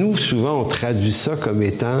 Alors que nous, souvent, on traduit ça comme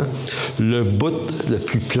étant le bout le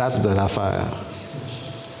plus plate de l'affaire.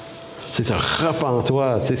 Tu sais,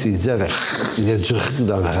 repens-toi, tu sais, c'est dit avec... Il y a du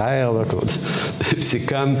dans l'air, là. C'est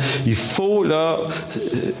comme, il faut, là...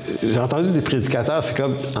 J'ai entendu des prédicateurs, c'est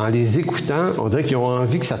comme, en les écoutant, on dirait qu'ils ont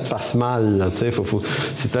envie que ça te fasse mal, là, tu sais,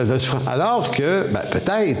 alors que, ben,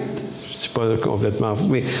 peut-être, je ne suis pas complètement fou,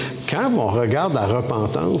 mais quand on regarde la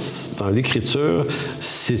repentance dans l'Écriture,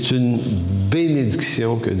 c'est une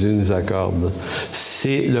bénédiction que Dieu nous accorde.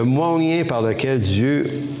 C'est le moyen par lequel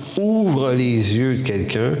Dieu ouvre les yeux de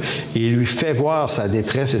quelqu'un et lui fait voir sa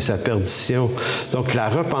détresse et sa perdition. Donc, la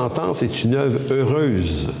repentance est une œuvre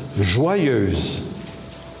heureuse, joyeuse.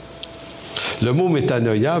 Le mot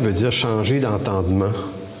métanoïa veut dire changer d'entendement.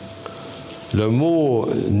 Le mot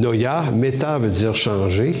noia, méta veut dire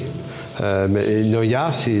changer. Mais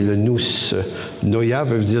noia, c'est le nous. Noia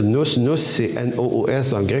veut dire nous. Nous, c'est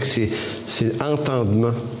N-O-O-S. En grec, c'est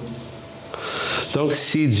entendement. Donc,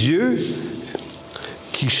 c'est Dieu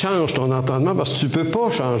qui change ton entendement parce que tu ne peux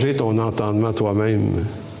pas changer ton entendement toi-même.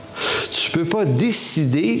 Tu ne peux pas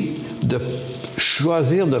décider de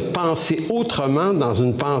choisir de penser autrement dans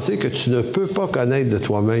une pensée que tu ne peux pas connaître de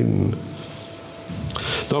toi-même.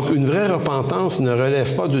 Donc, une vraie repentance ne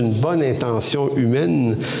relève pas d'une bonne intention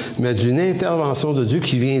humaine, mais d'une intervention de Dieu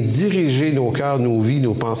qui vient diriger nos cœurs, nos vies,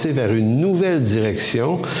 nos pensées vers une nouvelle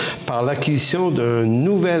direction par l'acquisition d'un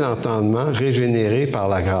nouvel entendement régénéré par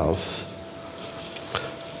la grâce.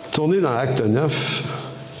 Tournez dans Acte 9,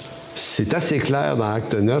 c'est assez clair dans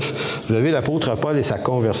Acte 9. Vous avez l'apôtre Paul et sa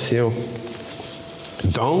conversion.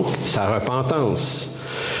 Donc, sa repentance.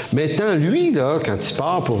 Maintenant, lui, là, quand il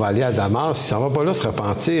part pour aller à Damas, il ne s'en va pas là se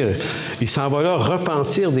repentir. Il s'en va là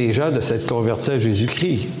repentir déjà de s'être converti à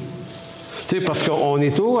Jésus-Christ. Tu sais, parce qu'on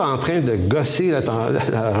est toujours en train de gosser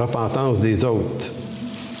la repentance des autres.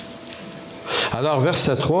 Alors,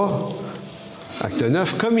 verset 3, Acte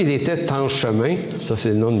 9, comme il était en chemin, ça c'est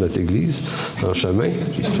le nom de notre Église, en chemin,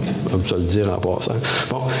 on peut se le dire en passant,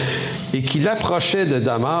 bon, et qu'il approchait de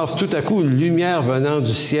Damas, tout à coup une lumière venant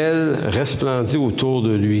du ciel resplendit autour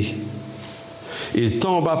de lui. Il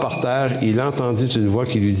tomba par terre, il entendit une voix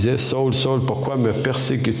qui lui disait, « Saul, Saul, pourquoi me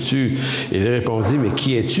persécutes-tu? » Il répondit, « Mais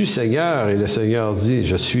qui es-tu, Seigneur? » Et le Seigneur dit, «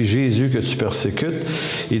 Je suis Jésus que tu persécutes.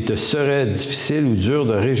 Il te serait difficile ou dur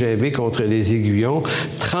de régimber contre les aiguillons. »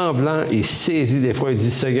 Tremblant et saisi des fois, il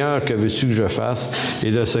dit, « Seigneur, que veux-tu que je fasse? »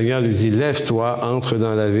 Et le Seigneur lui dit, « Lève-toi, entre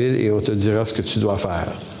dans la ville et on te dira ce que tu dois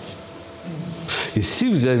faire. » Et si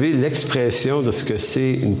vous avez l'expression de ce que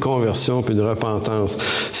c'est une conversion puis une repentance,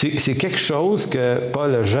 c'est quelque chose que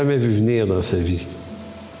Paul n'a jamais vu venir dans sa vie.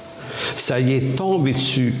 Ça y est tombé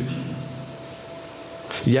dessus.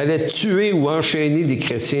 Il allait tuer ou enchaîner des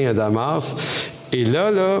chrétiens à Damas. Et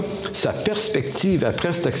là, sa perspective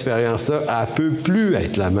après cette expérience-là, elle ne peut plus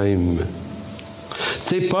être la même.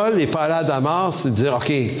 Tu sais, Paul n'est pas allé à Damas et dire, «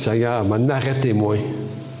 OK, Seigneur, arrêtez-moi.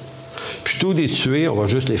 Plutôt des tuer, on va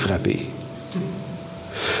juste les frapper. »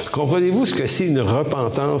 Comprenez-vous ce que c'est une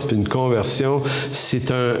repentance et une conversion?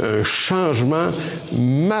 C'est un changement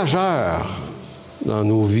majeur dans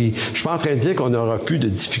nos vies. Je ne suis pas en train de dire qu'on n'aura plus de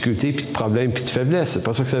difficultés, puis de problèmes, puis de faiblesses. C'est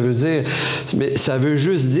pas ça que ça veut dire. Mais ça veut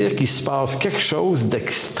juste dire qu'il se passe quelque chose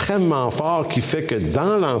d'extrêmement fort qui fait que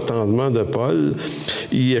dans l'entendement de Paul,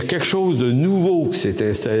 il y a quelque chose de nouveau qui s'est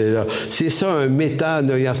installé là. C'est ça, un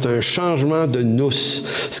métanoïa, c'est un changement de nous.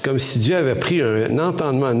 C'est comme si Dieu avait pris un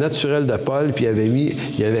entendement naturel de Paul, puis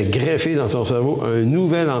il avait greffé dans son cerveau un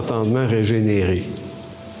nouvel entendement régénéré.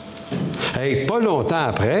 Hey, pas longtemps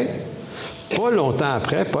après,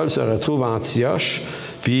 Paul se retrouve à Antioche,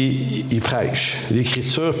 puis il prêche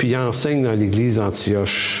l'Écriture, puis il enseigne dans l'Église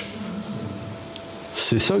d'Antioche.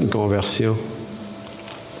 C'est ça, une conversion.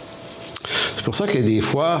 C'est pour ça que des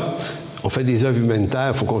fois, on fait des œuvres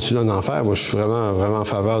humanitaires, il faut continuer à en faire. Moi, je suis vraiment, vraiment en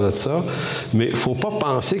faveur de ça. Mais il ne faut pas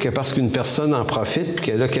penser que parce qu'une personne en profite et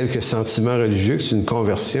qu'elle a quelques sentiments religieux, que c'est une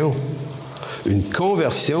conversion. Une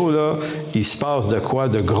conversion, là, il se passe de quoi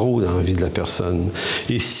de gros dans la vie de la personne.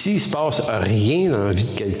 Et s'il ne se passe rien dans la vie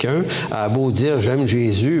de quelqu'un, elle a beau dire « j'aime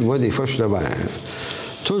Jésus », moi, des fois, je suis là,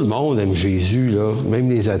 tout le monde aime Jésus, là,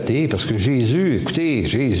 même les athées, parce que Jésus, écoutez,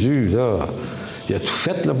 Jésus, là, il a tout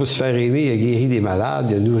fait là, pour se faire aimer, il a guéri des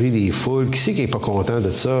malades, il a nourri des foules. Qui c'est qui n'est pas content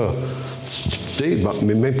de ça? Bon,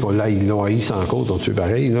 mais même pour là, ils l'ont haï sans côte, on tue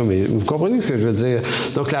pareil, là, mais vous comprenez ce que je veux dire?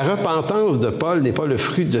 Donc, la repentance de Paul n'est pas le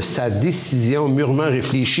fruit de sa décision mûrement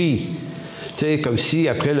réfléchie. Tu sais, comme si,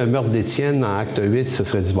 après le meurtre d'Étienne, en Acte 8, ce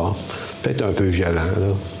serait dit, bon, peut-être un peu violent,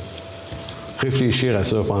 là. Réfléchir à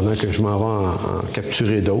ça pendant que je m'en vais en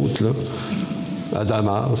capturer d'autres, là, à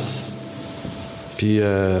Damas. Puis,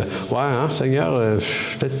 Seigneur,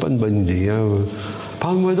 peut-être pas une bonne idée, hein.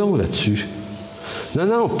 Parle-moi donc là-dessus.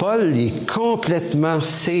 Non, Paul est complètement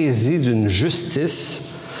saisi d'une justice,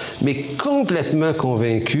 mais complètement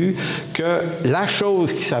convaincu que la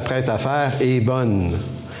chose qu'il s'apprête à faire est bonne.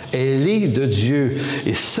 Elle est de Dieu.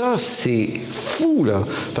 Et ça, c'est fou, là.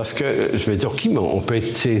 Parce que, je vais dire, OK, mais on peut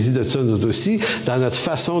être saisi de ça, nous aussi, dans notre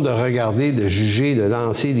façon de regarder, de juger, de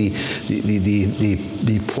lancer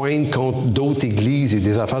des pointes contre d'autres églises et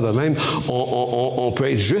des affaires de même. On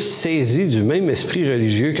peut être juste saisi du même esprit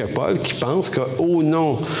religieux que Paul, qui pense qu'au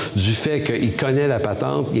nom du fait qu'il connaît la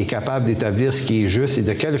patente, il est capable d'établir ce qui est juste et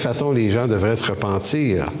de quelle façon les gens devraient se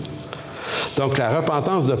repentir. Donc, la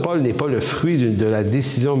repentance de Paul n'est pas le fruit de la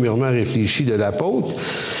décision mûrement réfléchie de l'apôtre.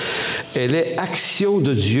 Elle est action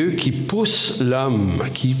de Dieu qui pousse l'homme,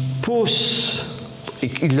 qui pousse. Et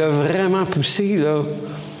il l'a vraiment poussé, là.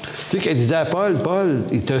 Tu sais, qu'elle disait à Paul,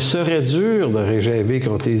 il te serait dur de régimber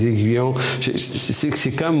contre les aiguillons.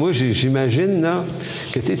 C'est comme, moi, j'imagine, là,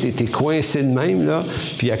 que tu es coincé de même, là,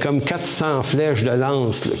 puis il y a comme 400 flèches de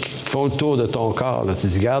lance là, qui font le tour de ton corps. Là. Tu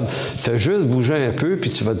te dis, regarde, fais juste bouger un peu, puis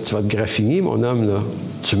tu vas te graffiner, mon homme, là.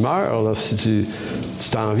 Tu meurs, là, si tu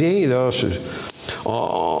t'en viens, là.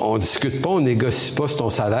 On ne discute pas, on ne négocie pas sur ton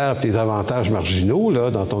salaire et tes avantages marginaux,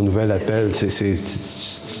 là, dans ton nouvel appel.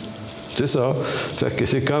 C'est ça. Fait que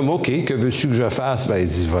c'est comme, OK, que veux-tu que je fasse? Ben, il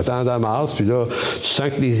dit, va-t'en à Damas. Puis là, tu sens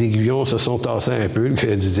que les aiguillons se sont tassés un peu.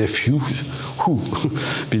 Il disait, fiou.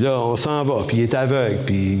 Puis là, on s'en va. Puis il est aveugle.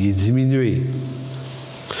 Puis il est diminué.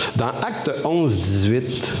 Dans Acte 11-18,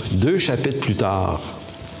 2 chapitres plus tard,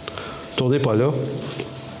 tournez pas là.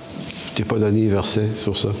 Je t'ai pas donné le verset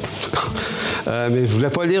sur ça. Mais je ne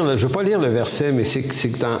veux pas lire le verset, mais c'est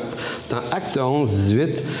que dans Acte 11-18,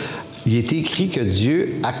 il est écrit que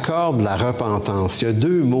Dieu accorde la repentance. Il y a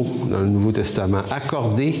 2 mots dans le Nouveau Testament,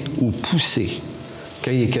 accorder ou pousser, quand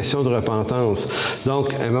il est question de repentance.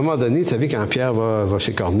 Donc, à un moment donné, vous savez, quand Pierre va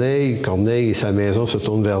chez Corneille et sa maison se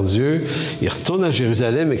tournent vers Dieu, il retourne à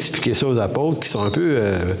Jérusalem expliquer ça aux apôtres qui sont un peu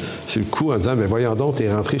sur le coup en disant, mais voyons donc,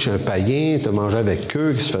 t'es rentré chez un païen, t'as mangé avec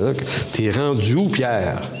eux, qu'est-ce que tu fais là? T'es rendu où,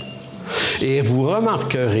 Pierre? Et vous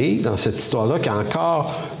remarquerez dans cette histoire-là qu'il y a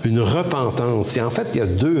encore une repentance. Et en fait, il y a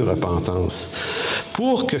deux repentances.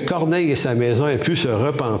 Pour que Corneille et sa maison aient pu se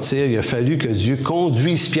repentir, il a fallu que Dieu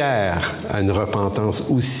conduise Pierre à une repentance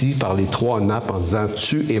aussi par les 3 nappes en disant «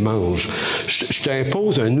 tue et mange ». Je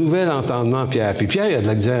t'impose un nouvel entendement, Pierre. Puis Pierre, il a de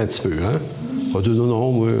la misère un petit peu. Hein? Il va dire «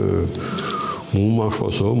 non, moi, on ne mange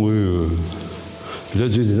pas ça, moi. » Là,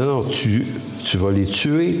 Dieu dit « non, tu vas les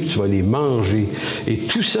tuer, tu vas les manger. » Et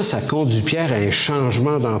tout ça, ça conduit Pierre à un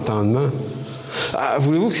changement d'entendement. Ah,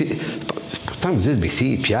 voulez-vous que c'est... Pourtant, vous dites, mais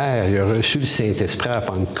c'est Pierre, il a reçu le Saint-Esprit à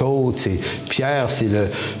Pentecôte. Pierre, c'est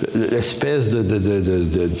l'espèce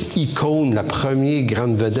d'icône, la première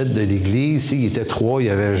grande vedette de l'Église. Il était 3, il y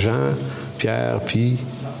avait Jean, Pierre, puis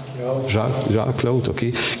Jacques, l'autre, OK,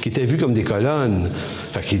 qui était vu comme des colonnes.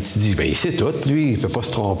 Fait qu'il dit, bien, il sait tout, lui, il ne peut pas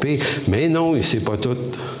se tromper. Mais non, il ne sait pas tout.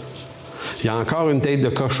 Il y a encore une tête de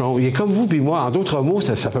cochon. Il est comme vous puis moi. En d'autres mots,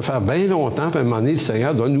 ça peut faire bien longtemps, puis à un moment donné, le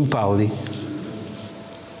Seigneur doit nous parler.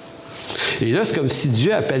 Et là, c'est comme si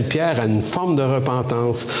Dieu appelle Pierre à une forme de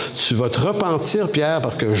repentance. Tu vas te repentir, Pierre,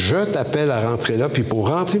 parce que je t'appelle à rentrer là. Puis pour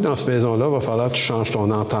rentrer dans cette maison-là, il va falloir que tu changes ton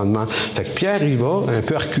entendement. Fait que Pierre, il va, un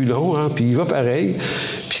peu reculon, hein, puis il va pareil.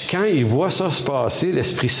 Puis quand il voit ça se passer,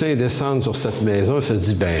 l'Esprit Saint descend sur cette maison, il se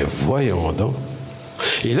dit, ben voyons donc.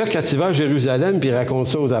 Et là, quand il va à Jérusalem, puis il raconte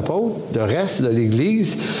ça aux apôtres, le reste de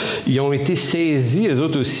l'Église, ils ont été saisis, eux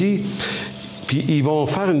autres aussi, puis ils vont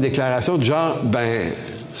faire une déclaration du genre, ben...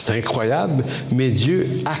 c'est incroyable, mais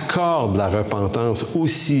Dieu accorde la repentance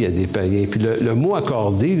aussi à des païens. Puis le mot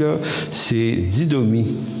accorder, là, c'est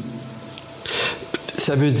didomie.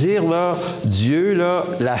 Ça veut dire, là, Dieu, là,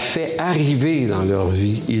 l'a fait arriver dans leur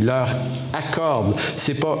vie. Il leur accorde.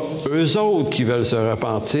 C'est pas eux autres qui veulent se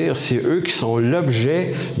repentir, c'est eux qui sont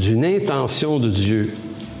l'objet d'une intention de Dieu.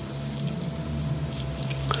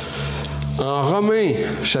 En Romains,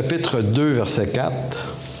 chapitre 2, verset 4,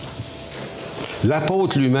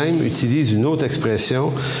 l'apôtre lui-même utilise une autre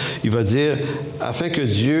expression. Il va dire « afin que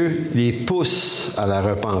Dieu les pousse à la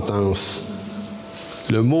repentance ».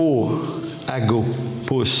 Le mot « ago », «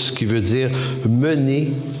 pousse », qui veut dire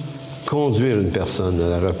mener, conduire une personne à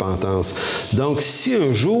la repentance. Donc, si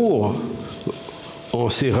un jour on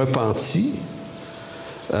s'est repenti,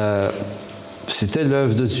 c'était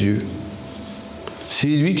l'œuvre de Dieu. C'est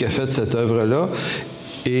lui qui a fait cette œuvre-là.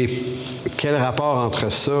 Et quel rapport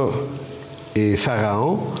entre ça et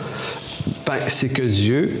Pharaon? Ben, c'est que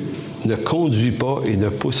Dieu ne conduit pas et ne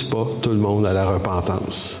pousse pas tout le monde à la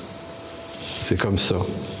repentance. C'est comme ça.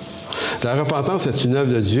 La repentance est une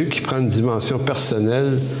œuvre de Dieu qui prend une dimension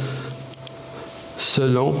personnelle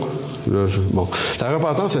selon... La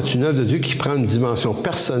repentance est une œuvre de Dieu qui prend une dimension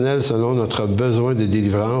personnelle selon notre besoin de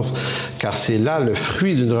délivrance, car c'est là le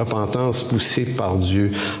fruit d'une repentance poussée par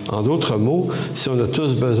Dieu. En d'autres mots, si on a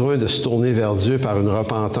tous besoin de se tourner vers Dieu par une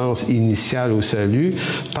repentance initiale au salut,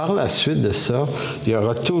 par la suite de ça, il y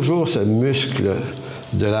aura toujours ce muscle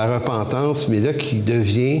de la repentance, mais là qui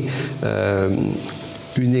devient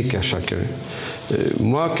unique à chacun.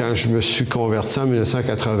 Moi, quand je me suis converti en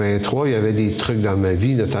 1983, il y avait des trucs dans ma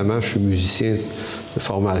vie, notamment je suis musicien de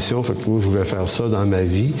formation, fait que moi, je voulais faire ça dans ma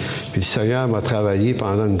vie. Puis le Seigneur m'a travaillé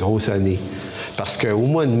pendant une grosse année. Parce qu'au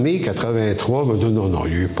mois de mai 83, il m'a dit non,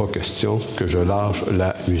 il n'y a eu pas question que je lâche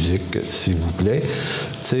la musique, s'il vous plaît. Tu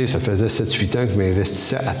sais, ça faisait 7-8 ans que je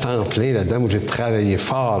m'investissais à temps plein là-dedans, où j'ai travaillé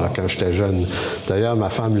fort là, quand j'étais jeune. D'ailleurs, ma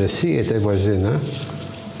femme le sait, elle était voisine, hein?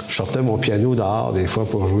 Je sortais mon piano dehors des fois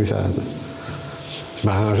pour jouer ça. Je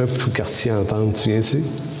m'arrangeais pour tout le quartier entendre, tu viens-tu?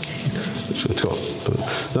 En tout cas,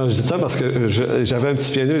 non, je dis ça parce que j'avais un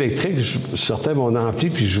petit piano électrique, je sortais mon ampli,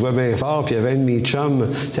 puis je jouais bien fort, puis il y avait un de mes chums,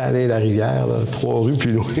 tu sais, Alain Larivière, là, 3 rues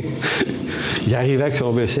plus loin. Il arrivait avec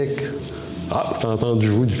son bicycle. Ah, j'ai entendu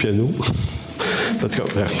jouer du piano. En tout cas,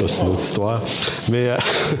 bref, c'est une autre histoire. Mais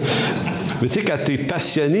tu sais, quand tu es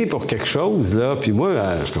passionné pour quelque chose, là, puis moi,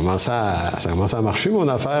 ça commençait à marcher, mon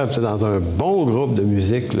affaire, puis dans un bon groupe de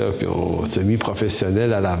musique, là, puis on s'est mis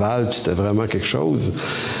professionnel à Laval, puis c'était vraiment quelque chose.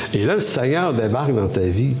 Et là, le Seigneur débarque dans ta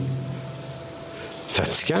vie.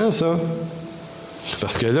 Fatigant, ça.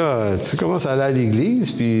 Parce que là, tu commences à aller à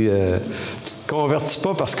l'église, puis tu te convertis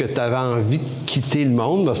pas parce que tu avais envie de quitter le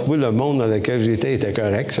monde, parce que moi, le monde dans lequel j'étais était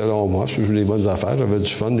correct, selon moi. Je faisais des bonnes affaires, j'avais du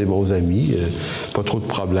fun, des bons amis, pas trop de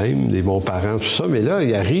problèmes, des bons parents, tout ça. Mais là,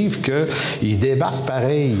 il arrive qu'il débarque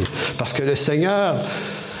pareil. Parce que le Seigneur,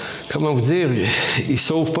 comment vous dire, il ne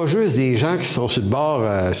sauve pas juste des gens qui sont sur le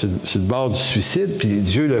bord du suicide, puis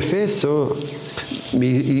Dieu le fait, ça. Mais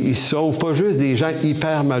il ne sauve pas juste des gens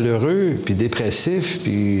hyper malheureux, puis dépressifs,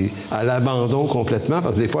 puis à l'abandon complètement,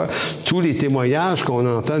 parce que des fois, tous les témoignages qu'on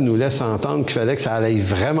entend nous laissent entendre qu'il fallait que ça allait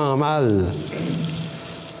vraiment mal.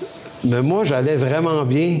 Mais moi, j'allais vraiment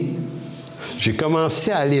bien. J'ai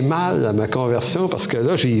commencé à aller mal à ma conversion parce que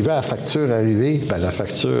là, j'ai vu la facture arriver. Ben, la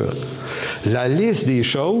facture. La liste des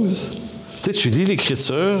choses. Tu sais, tu lis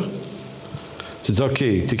l'Écriture. Tu dis, OK,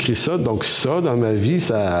 tu écris ça, donc ça, dans ma vie,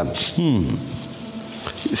 ça...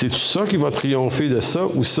 C'est-tu ça qui va triompher de ça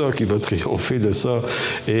ou ça qui va triompher de ça?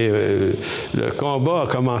 Et le combat a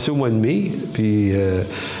commencé au mois de mai, puis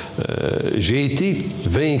j'ai été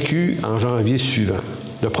vaincu en janvier suivant.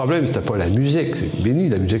 Le problème, c'était pas la musique, c'est béni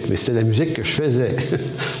la musique, mais c'était la musique que je faisais.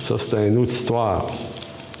 Ça, c'était une autre histoire.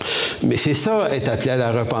 Mais c'est ça, être appelé à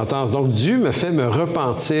la repentance. Donc, Dieu me fait me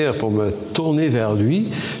repentir pour me tourner vers lui.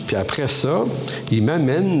 Puis après ça, il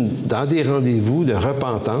m'amène dans des rendez-vous de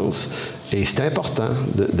repentance. Et c'est important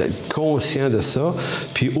d'être conscient de ça.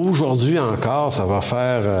 Puis aujourd'hui encore, ça va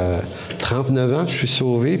faire 39 ans que je suis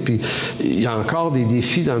sauvé. Puis il y a encore des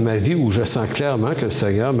défis dans ma vie où je sens clairement que le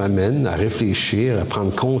Seigneur m'amène à réfléchir, à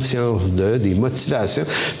prendre conscience des motivations.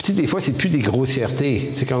 Puis tu sais, des fois, c'est plus des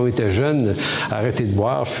grossièretés. Tu sais, quand on était jeune, arrêter de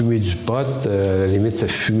boire, fumer du pot, à la limite, tu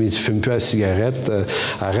fumes plus la cigarette,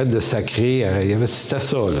 arrête de sacrer. C'était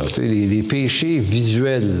ça, là. Tu sais, les péchés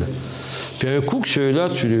visuels. Puis un coup que ceux-là,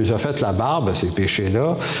 tu les as fait la barbe, ces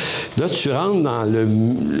péchés-là, là, tu rentres dans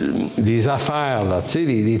les affaires, là, tu sais,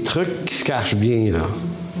 les trucs qui se cachent bien, là.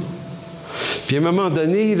 Puis à un moment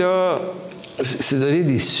donné, là, c'est devenu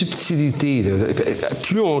des subtilités. Là.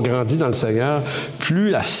 Plus on grandit dans le Seigneur, plus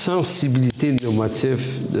la sensibilité de nos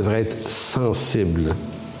motifs devrait être sensible.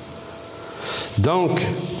 Donc,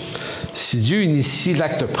 si Dieu initie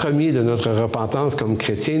l'acte premier de notre repentance comme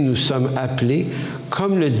chrétiens, nous sommes appelés,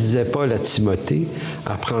 comme le disait Paul à Timothée,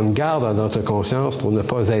 à prendre garde à notre conscience pour ne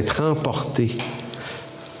pas être emportés,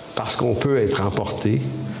 parce qu'on peut être emporté,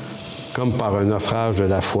 comme par un naufrage de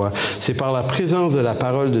la foi. C'est par la présence de la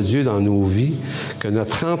parole de Dieu dans nos vies que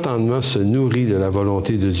notre entendement se nourrit de la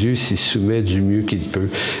volonté de Dieu, s'y soumet du mieux qu'il peut.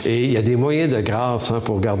 Et il y a des moyens de grâce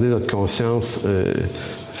pour garder notre conscience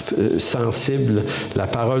sensible, la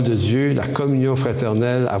parole de Dieu, la communion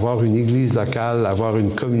fraternelle, avoir une église locale, avoir une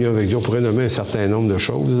communion avec Dieu. On pourrait nommer un certain nombre de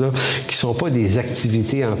choses là, qui ne sont pas des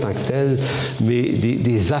activités en tant que telles, mais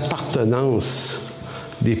des appartenances,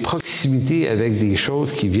 des proximités avec des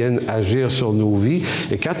choses qui viennent agir sur nos vies.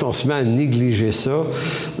 Et quand on se met à négliger ça,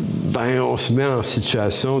 ben on se met en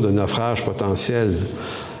situation de naufrage potentiel.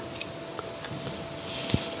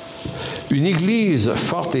 Une église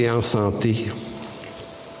forte et en santé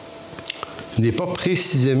n'est pas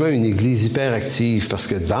précisément une église hyperactive, parce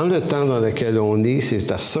que dans le temps dans lequel on est,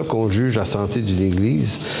 c'est à ça qu'on juge la santé d'une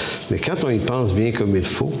église. Mais quand on y pense bien comme il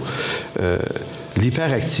faut,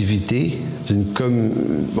 l'hyperactivité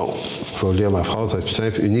bon, je vais lire ma phrase, c'est plus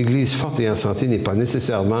simple. Une église forte et en santé n'est pas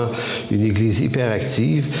nécessairement une église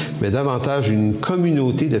hyperactive, mais davantage une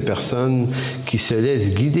communauté de personnes qui se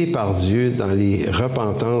laissent guider par Dieu dans les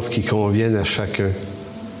repentances qui conviennent à chacun.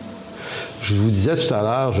 Je vous disais tout à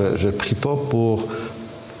l'heure, je ne prie pas pour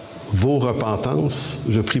vos repentances,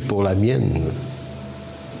 je prie pour la mienne.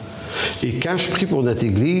 Et quand je prie pour notre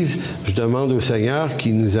Église, je demande au Seigneur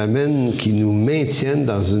qu'il nous amène, qu'il nous maintienne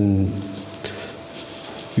dans une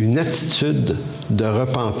attitude de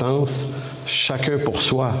repentance, chacun pour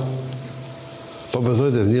soi. Pas besoin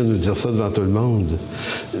de venir nous dire ça devant tout le monde.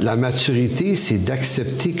 La maturité, c'est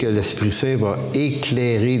d'accepter que l'Esprit Saint va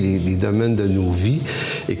éclairer les domaines de nos vies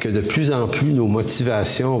et que de plus en plus, nos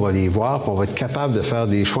motivations, on va les voir, puis on va être capable de faire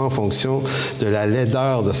des choix en fonction de la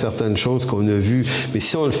laideur de certaines choses qu'on a vues. Mais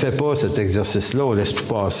si on ne le fait pas, cet exercice-là, on laisse tout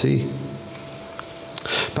passer.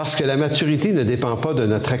 Parce que la maturité ne dépend pas de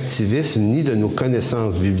notre activisme, ni de nos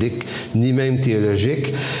connaissances bibliques, ni même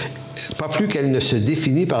théologiques. Pas plus qu'elle ne se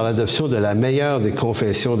définit par l'adoption de la meilleure des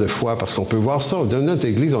confessions de foi, parce qu'on peut voir ça. Dans notre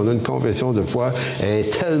Église, on a une confession de foi, elle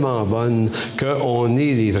est tellement bonne qu'on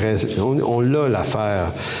est les vrais, on l'a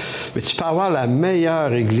l'affaire. Mais tu peux avoir la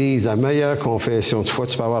meilleure Église, la meilleure confession de foi,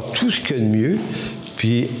 tu peux avoir tout ce qu'il y a de mieux,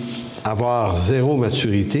 puis avoir zéro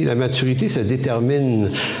maturité. La maturité se détermine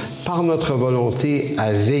par notre volonté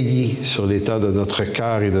à veiller sur l'état de notre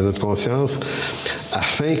cœur et de notre conscience,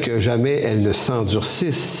 afin que jamais elle ne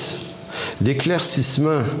s'endurcisse.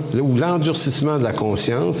 L'éclaircissement ou l'endurcissement de la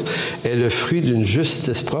conscience est le fruit d'une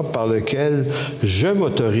justice propre par laquelle je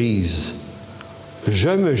m'autorise, je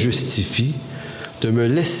me justifie de me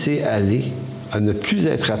laisser aller à ne plus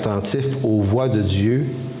être attentif aux voies de Dieu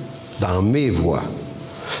dans mes voies.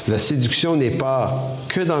 La séduction n'est pas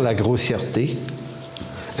que dans la grossièreté,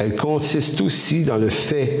 elle consiste aussi dans le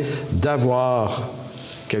fait d'avoir,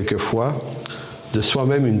 quelquefois, de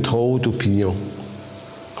soi-même une trop haute opinion.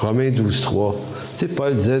 Romains 12, 3. Tu Tu sais,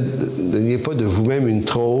 Paul disait, n'ayez pas de vous-même une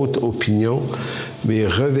trop haute opinion, mais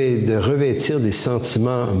de revêtir des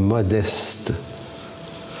sentiments modestes.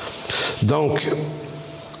 Donc,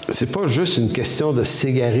 c'est pas juste une question de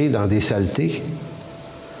s'égarer dans des saletés.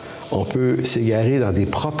 On peut s'égarer dans des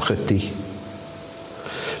propretés.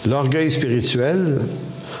 L'orgueil spirituel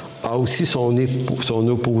a aussi son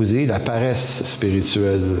opposé, la paresse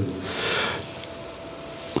spirituelle.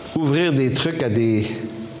 Ouvrir des trucs à des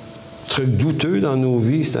trucs douteux dans nos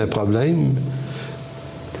vies, c'est un problème.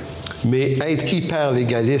 Mais être hyper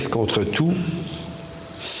légaliste contre tout,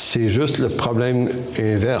 c'est juste le problème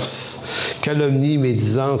inverse. Calomnie,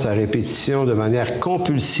 médisance à répétition de manière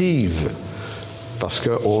compulsive, parce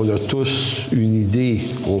qu'on a tous une idée,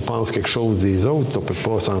 on pense quelque chose des autres, on ne peut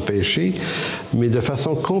pas s'empêcher, mais de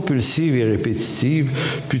façon compulsive et répétitive,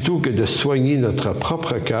 plutôt que de soigner notre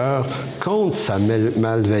propre cœur contre sa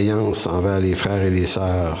malveillance envers les frères et les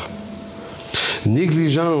sœurs.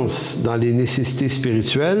 Négligence dans les nécessités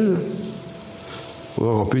spirituelles,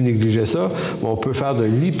 on peut négliger ça, mais on peut faire de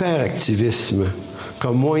l'hyperactivisme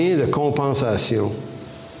comme moyen de compensation.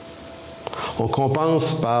 On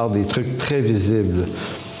compense par des trucs très visibles.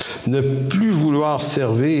 Ne plus vouloir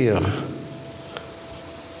servir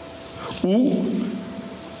ou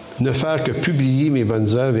ne faire que publier mes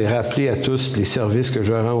bonnes œuvres et rappeler à tous les services que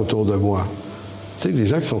je rends autour de moi. Tu sais, des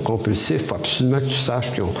gens qui sont compulsifs, il faut absolument que tu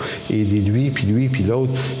saches qu'ils ont aidé lui, puis l'autre. Puis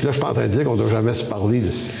là, je ne suis pas en train de dire qu'on ne doit jamais se parler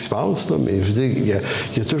de ce qui se passe, là, mais je veux dire,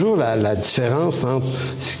 il y a toujours la différence entre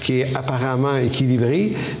ce qui est apparemment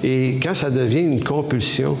équilibré et quand ça devient une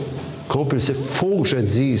compulsion. Compulsif. Il faut que je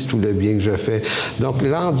dise tout le bien que je fais. Donc,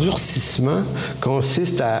 l'endurcissement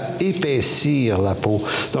consiste à épaissir la peau.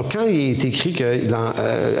 Donc, quand il est écrit que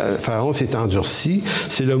Pharaon s'est endurci,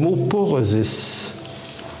 c'est le mot porosis.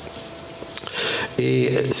 Et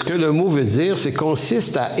ce que le mot veut dire, c'est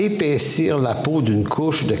consiste à épaissir la peau d'une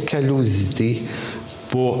couche de callosité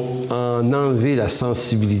pour en enlever la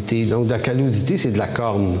sensibilité. Donc, la callosité, c'est de la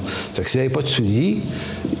corne. Fait que si vous n'avez pas de souliers,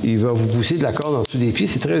 il va vous pousser de la corne en dessous des pieds.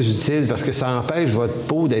 C'est très utile parce que ça empêche votre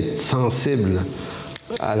peau d'être sensible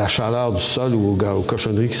à la chaleur du sol ou aux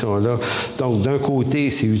cochonneries qui sont là. Donc, d'un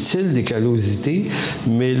côté, c'est utile, des callosités,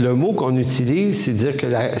 mais le mot qu'on utilise, c'est dire que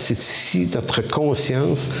c'est si notre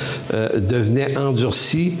conscience devenait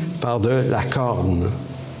endurcie par de la corne.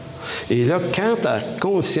 Et là, quand ta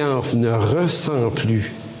conscience ne ressent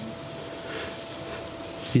plus,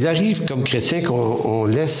 il arrive comme chrétien qu'on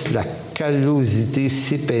laisse la callosité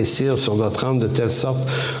s'épaissir sur notre âme de telle sorte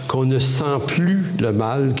qu'on ne sent plus le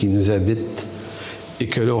mal qui nous habite et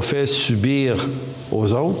que l'on fait subir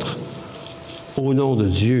aux autres au nom de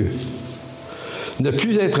Dieu. Ne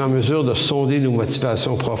plus être en mesure de sonder nos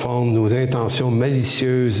motivations profondes, nos intentions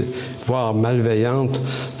malicieuses, voire malveillantes,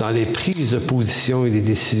 dans les prises de position et les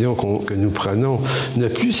décisions que nous prenons. Ne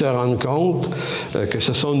plus se rendre compte que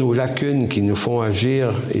ce sont nos lacunes qui nous font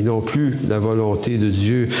agir et non plus la volonté de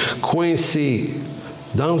Dieu. Coincé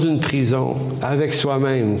dans une prison avec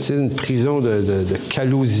soi-même, tu sais, une prison de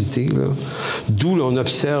callosité, là, d'où l'on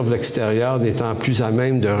observe l'extérieur n'étant plus à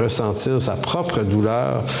même de ressentir sa propre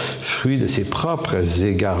douleur, fruit de ses propres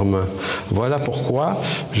égarements. Voilà pourquoi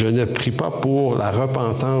je ne prie pas pour la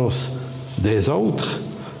repentance des autres,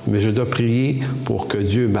 mais je dois prier pour que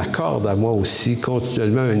Dieu m'accorde à moi aussi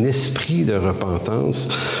continuellement un esprit de repentance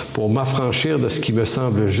pour m'affranchir de ce qui me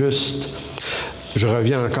semble juste. Je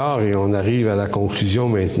reviens encore et on arrive à la conclusion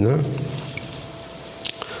maintenant.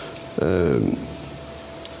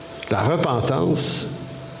 La repentance,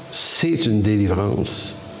 c'est une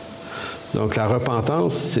délivrance. Donc la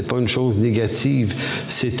repentance, c'est pas une chose négative.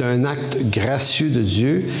 C'est un acte gracieux de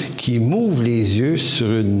Dieu qui m'ouvre les yeux sur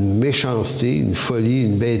une méchanceté, une folie,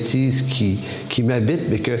 une bêtise qui m'habite,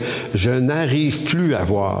 mais que je n'arrive plus à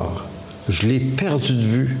voir. Je l'ai perdu de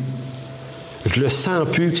vue. Je le sens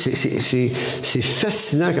plus. C'est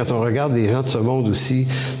fascinant quand on regarde des gens de ce monde aussi.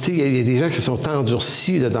 Tu sais, il y a des gens qui sont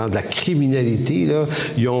endurcis là, dans de la criminalité. Là.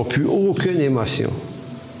 Ils n'ont plus aucune émotion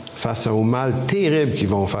face au mal terrible qu'ils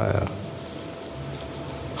vont faire.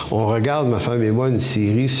 On regarde, ma femme et moi, une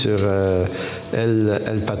série sur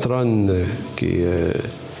El Patron, qui est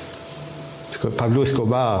Pablo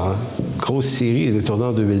Escobar. Hein? Grosse série, elle est tournée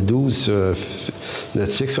en 2012 sur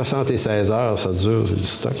Netflix, 76 heures, ça dure, c'est du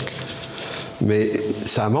stock. Mais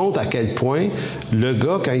ça montre à quel point le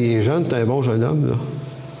gars, quand il est jeune, c'est un bon jeune homme, là.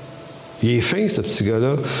 Il est fin, ce petit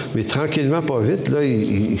gars-là, mais tranquillement, pas vite, là,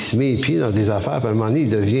 il se met les pieds dans des affaires, puis à un moment donné, il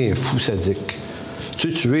devient un fou sadique.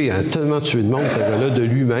 Tu sais, il a tellement tué de monde, ce gars-là, de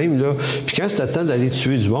lui-même, là. Puis quand c'était le temps d'aller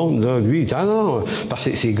tuer du monde, là, lui, il dit « Ah non, parce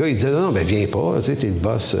que ces gars, ils disaient « Non, ben viens pas, tu sais, t'es le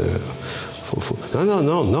boss,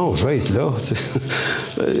 Non, je vais être là.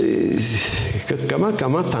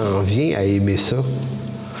 Comment t'en viens à aimer ça?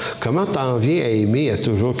 Comment t'en viens à aimer à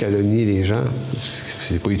toujours calomnier les gens?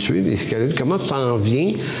 C'est pas y tuer, mais c'est calomnier. Comment t'en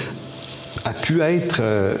viens à pu être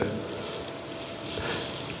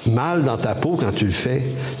mal dans ta peau quand tu le fais?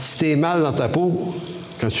 Si t'es mal dans ta peau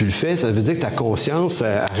quand tu le fais, ça veut dire que ta conscience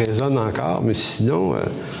elle résonne encore, mais sinon...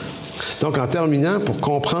 Donc, en terminant, pour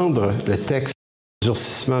comprendre le texte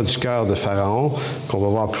durcissement du cœur de Pharaon, qu'on va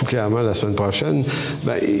voir plus clairement la semaine prochaine,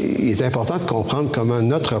 il est important de comprendre comment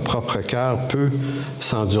notre propre cœur peut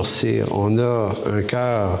s'endurcir. On a un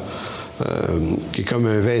cœur qui est comme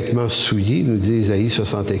un vêtement souillé, nous dit Isaïe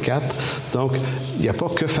 64. Donc, il n'y a pas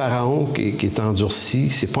que Pharaon qui est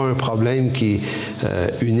endurci. Ce n'est pas un problème qui est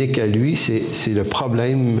unique à lui, c'est le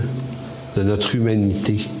problème de notre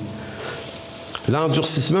humanité.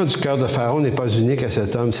 L'endurcissement du cœur de Pharaon n'est pas unique à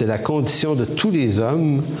cet homme, c'est la condition de tous les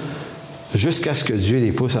hommes jusqu'à ce que Dieu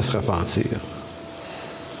les pousse à se repentir.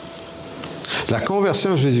 La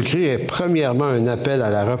conversion à Jésus-Christ est premièrement un appel à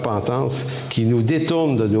la repentance qui nous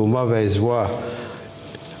détourne de nos mauvaises voies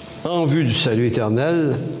en vue du salut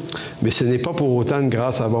éternel, mais ce n'est pas pour autant une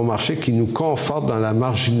grâce à bon marché qui nous conforte dans la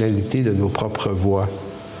marginalité de nos propres voies.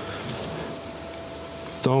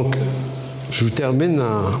 Donc, je vous termine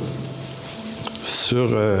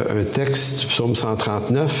sur un texte du psaume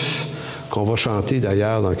 139, qu'on va chanter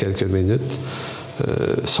d'ailleurs dans quelques minutes.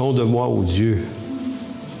 « Sonde-moi, ô Dieu ».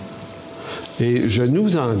 Et je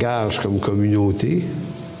nous engage comme communauté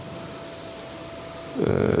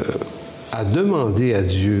à demander à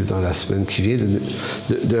Dieu dans la semaine qui vient,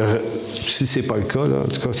 si ce n'est pas le cas, là, en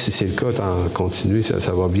tout cas, si c'est le cas, continuez,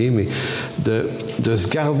 ça va bien, mais de se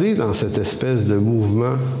garder dans cette espèce de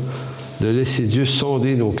mouvement, de laisser Dieu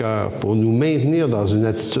sonder nos cœurs pour nous maintenir dans une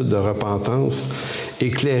attitude de repentance,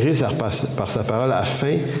 éclairée par sa parole,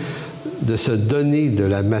 afin de se donner de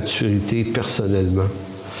la maturité personnellement,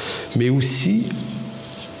 mais aussi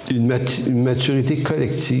une maturité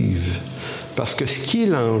collective. Parce que ce qui est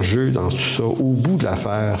l'enjeu dans tout ça, au bout de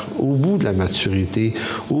l'affaire, au bout de la maturité,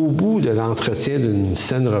 au bout de l'entretien d'une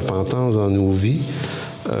saine repentance dans nos vies,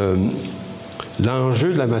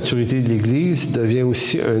 l'enjeu de la maturité de l'Église devient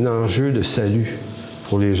aussi un enjeu de salut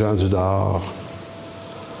pour les gens du dehors.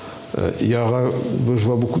 Je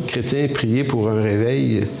vois beaucoup de chrétiens prier pour un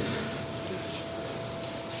réveil.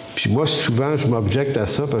 Puis moi, souvent, je m'objecte à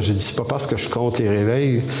ça, parce que je dis, c'est pas parce que je compte les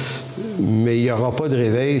réveils, mais il n'y aura pas de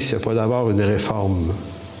réveil s'il n'y a pas d'abord une réforme.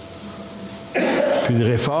 Puis une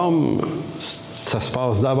réforme, ça se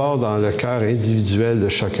passe d'abord dans le cœur individuel de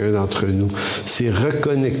chacun d'entre nous. C'est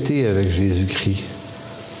reconnecter avec Jésus-Christ.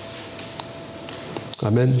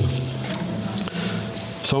 Amen.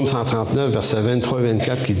 Psaume 139, versets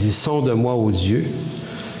 23-24, qui dit « Sonde-moi, ô Dieu,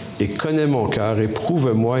 et connais mon cœur,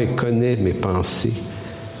 éprouve-moi et connais mes pensées.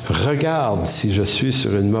 Regarde si je suis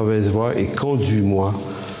sur une mauvaise voie et conduis-moi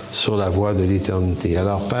sur la voie de l'éternité. »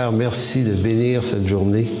 Alors, Père, merci de bénir cette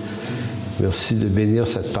journée. Merci de bénir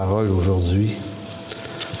cette parole aujourd'hui.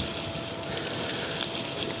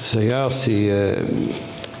 Seigneur, c'est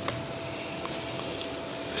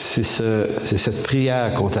cette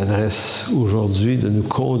prière qu'on t'adresse aujourd'hui, de nous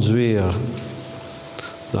conduire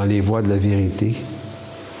dans les voies de la vérité,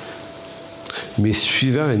 mais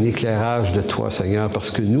suivant un éclairage de toi, Seigneur, parce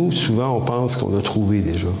que nous, souvent, on pense qu'on a trouvé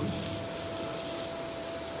déjà.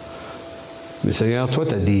 Mais Seigneur, toi,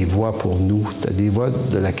 tu as des voies pour nous. Tu as des voies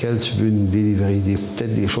de laquelle tu veux nous délivrer.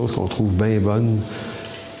 Peut-être des choses qu'on trouve bien bonnes,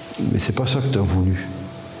 mais c'est pas ça que tu as voulu.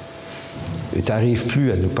 Et tu n'arrives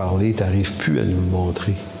plus à nous parler, tu n'arrives plus à nous le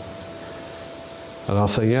montrer. Alors,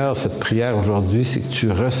 Seigneur, cette prière aujourd'hui, c'est que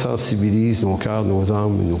tu ressensibilises nos cœurs, nos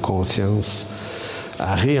âmes, nos consciences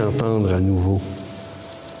à réentendre à nouveau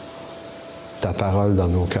ta parole dans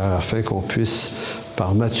nos cœurs, afin qu'on puisse,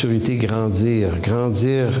 par maturité, grandir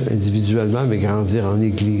individuellement, mais grandir en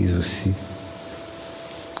Église aussi.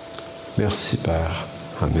 Merci, Père.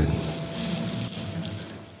 Amen.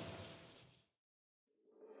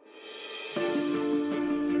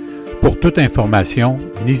 Pour toute information,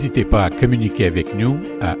 n'hésitez pas à communiquer avec nous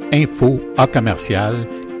à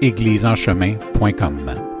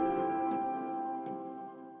info@église-en-chemin.com.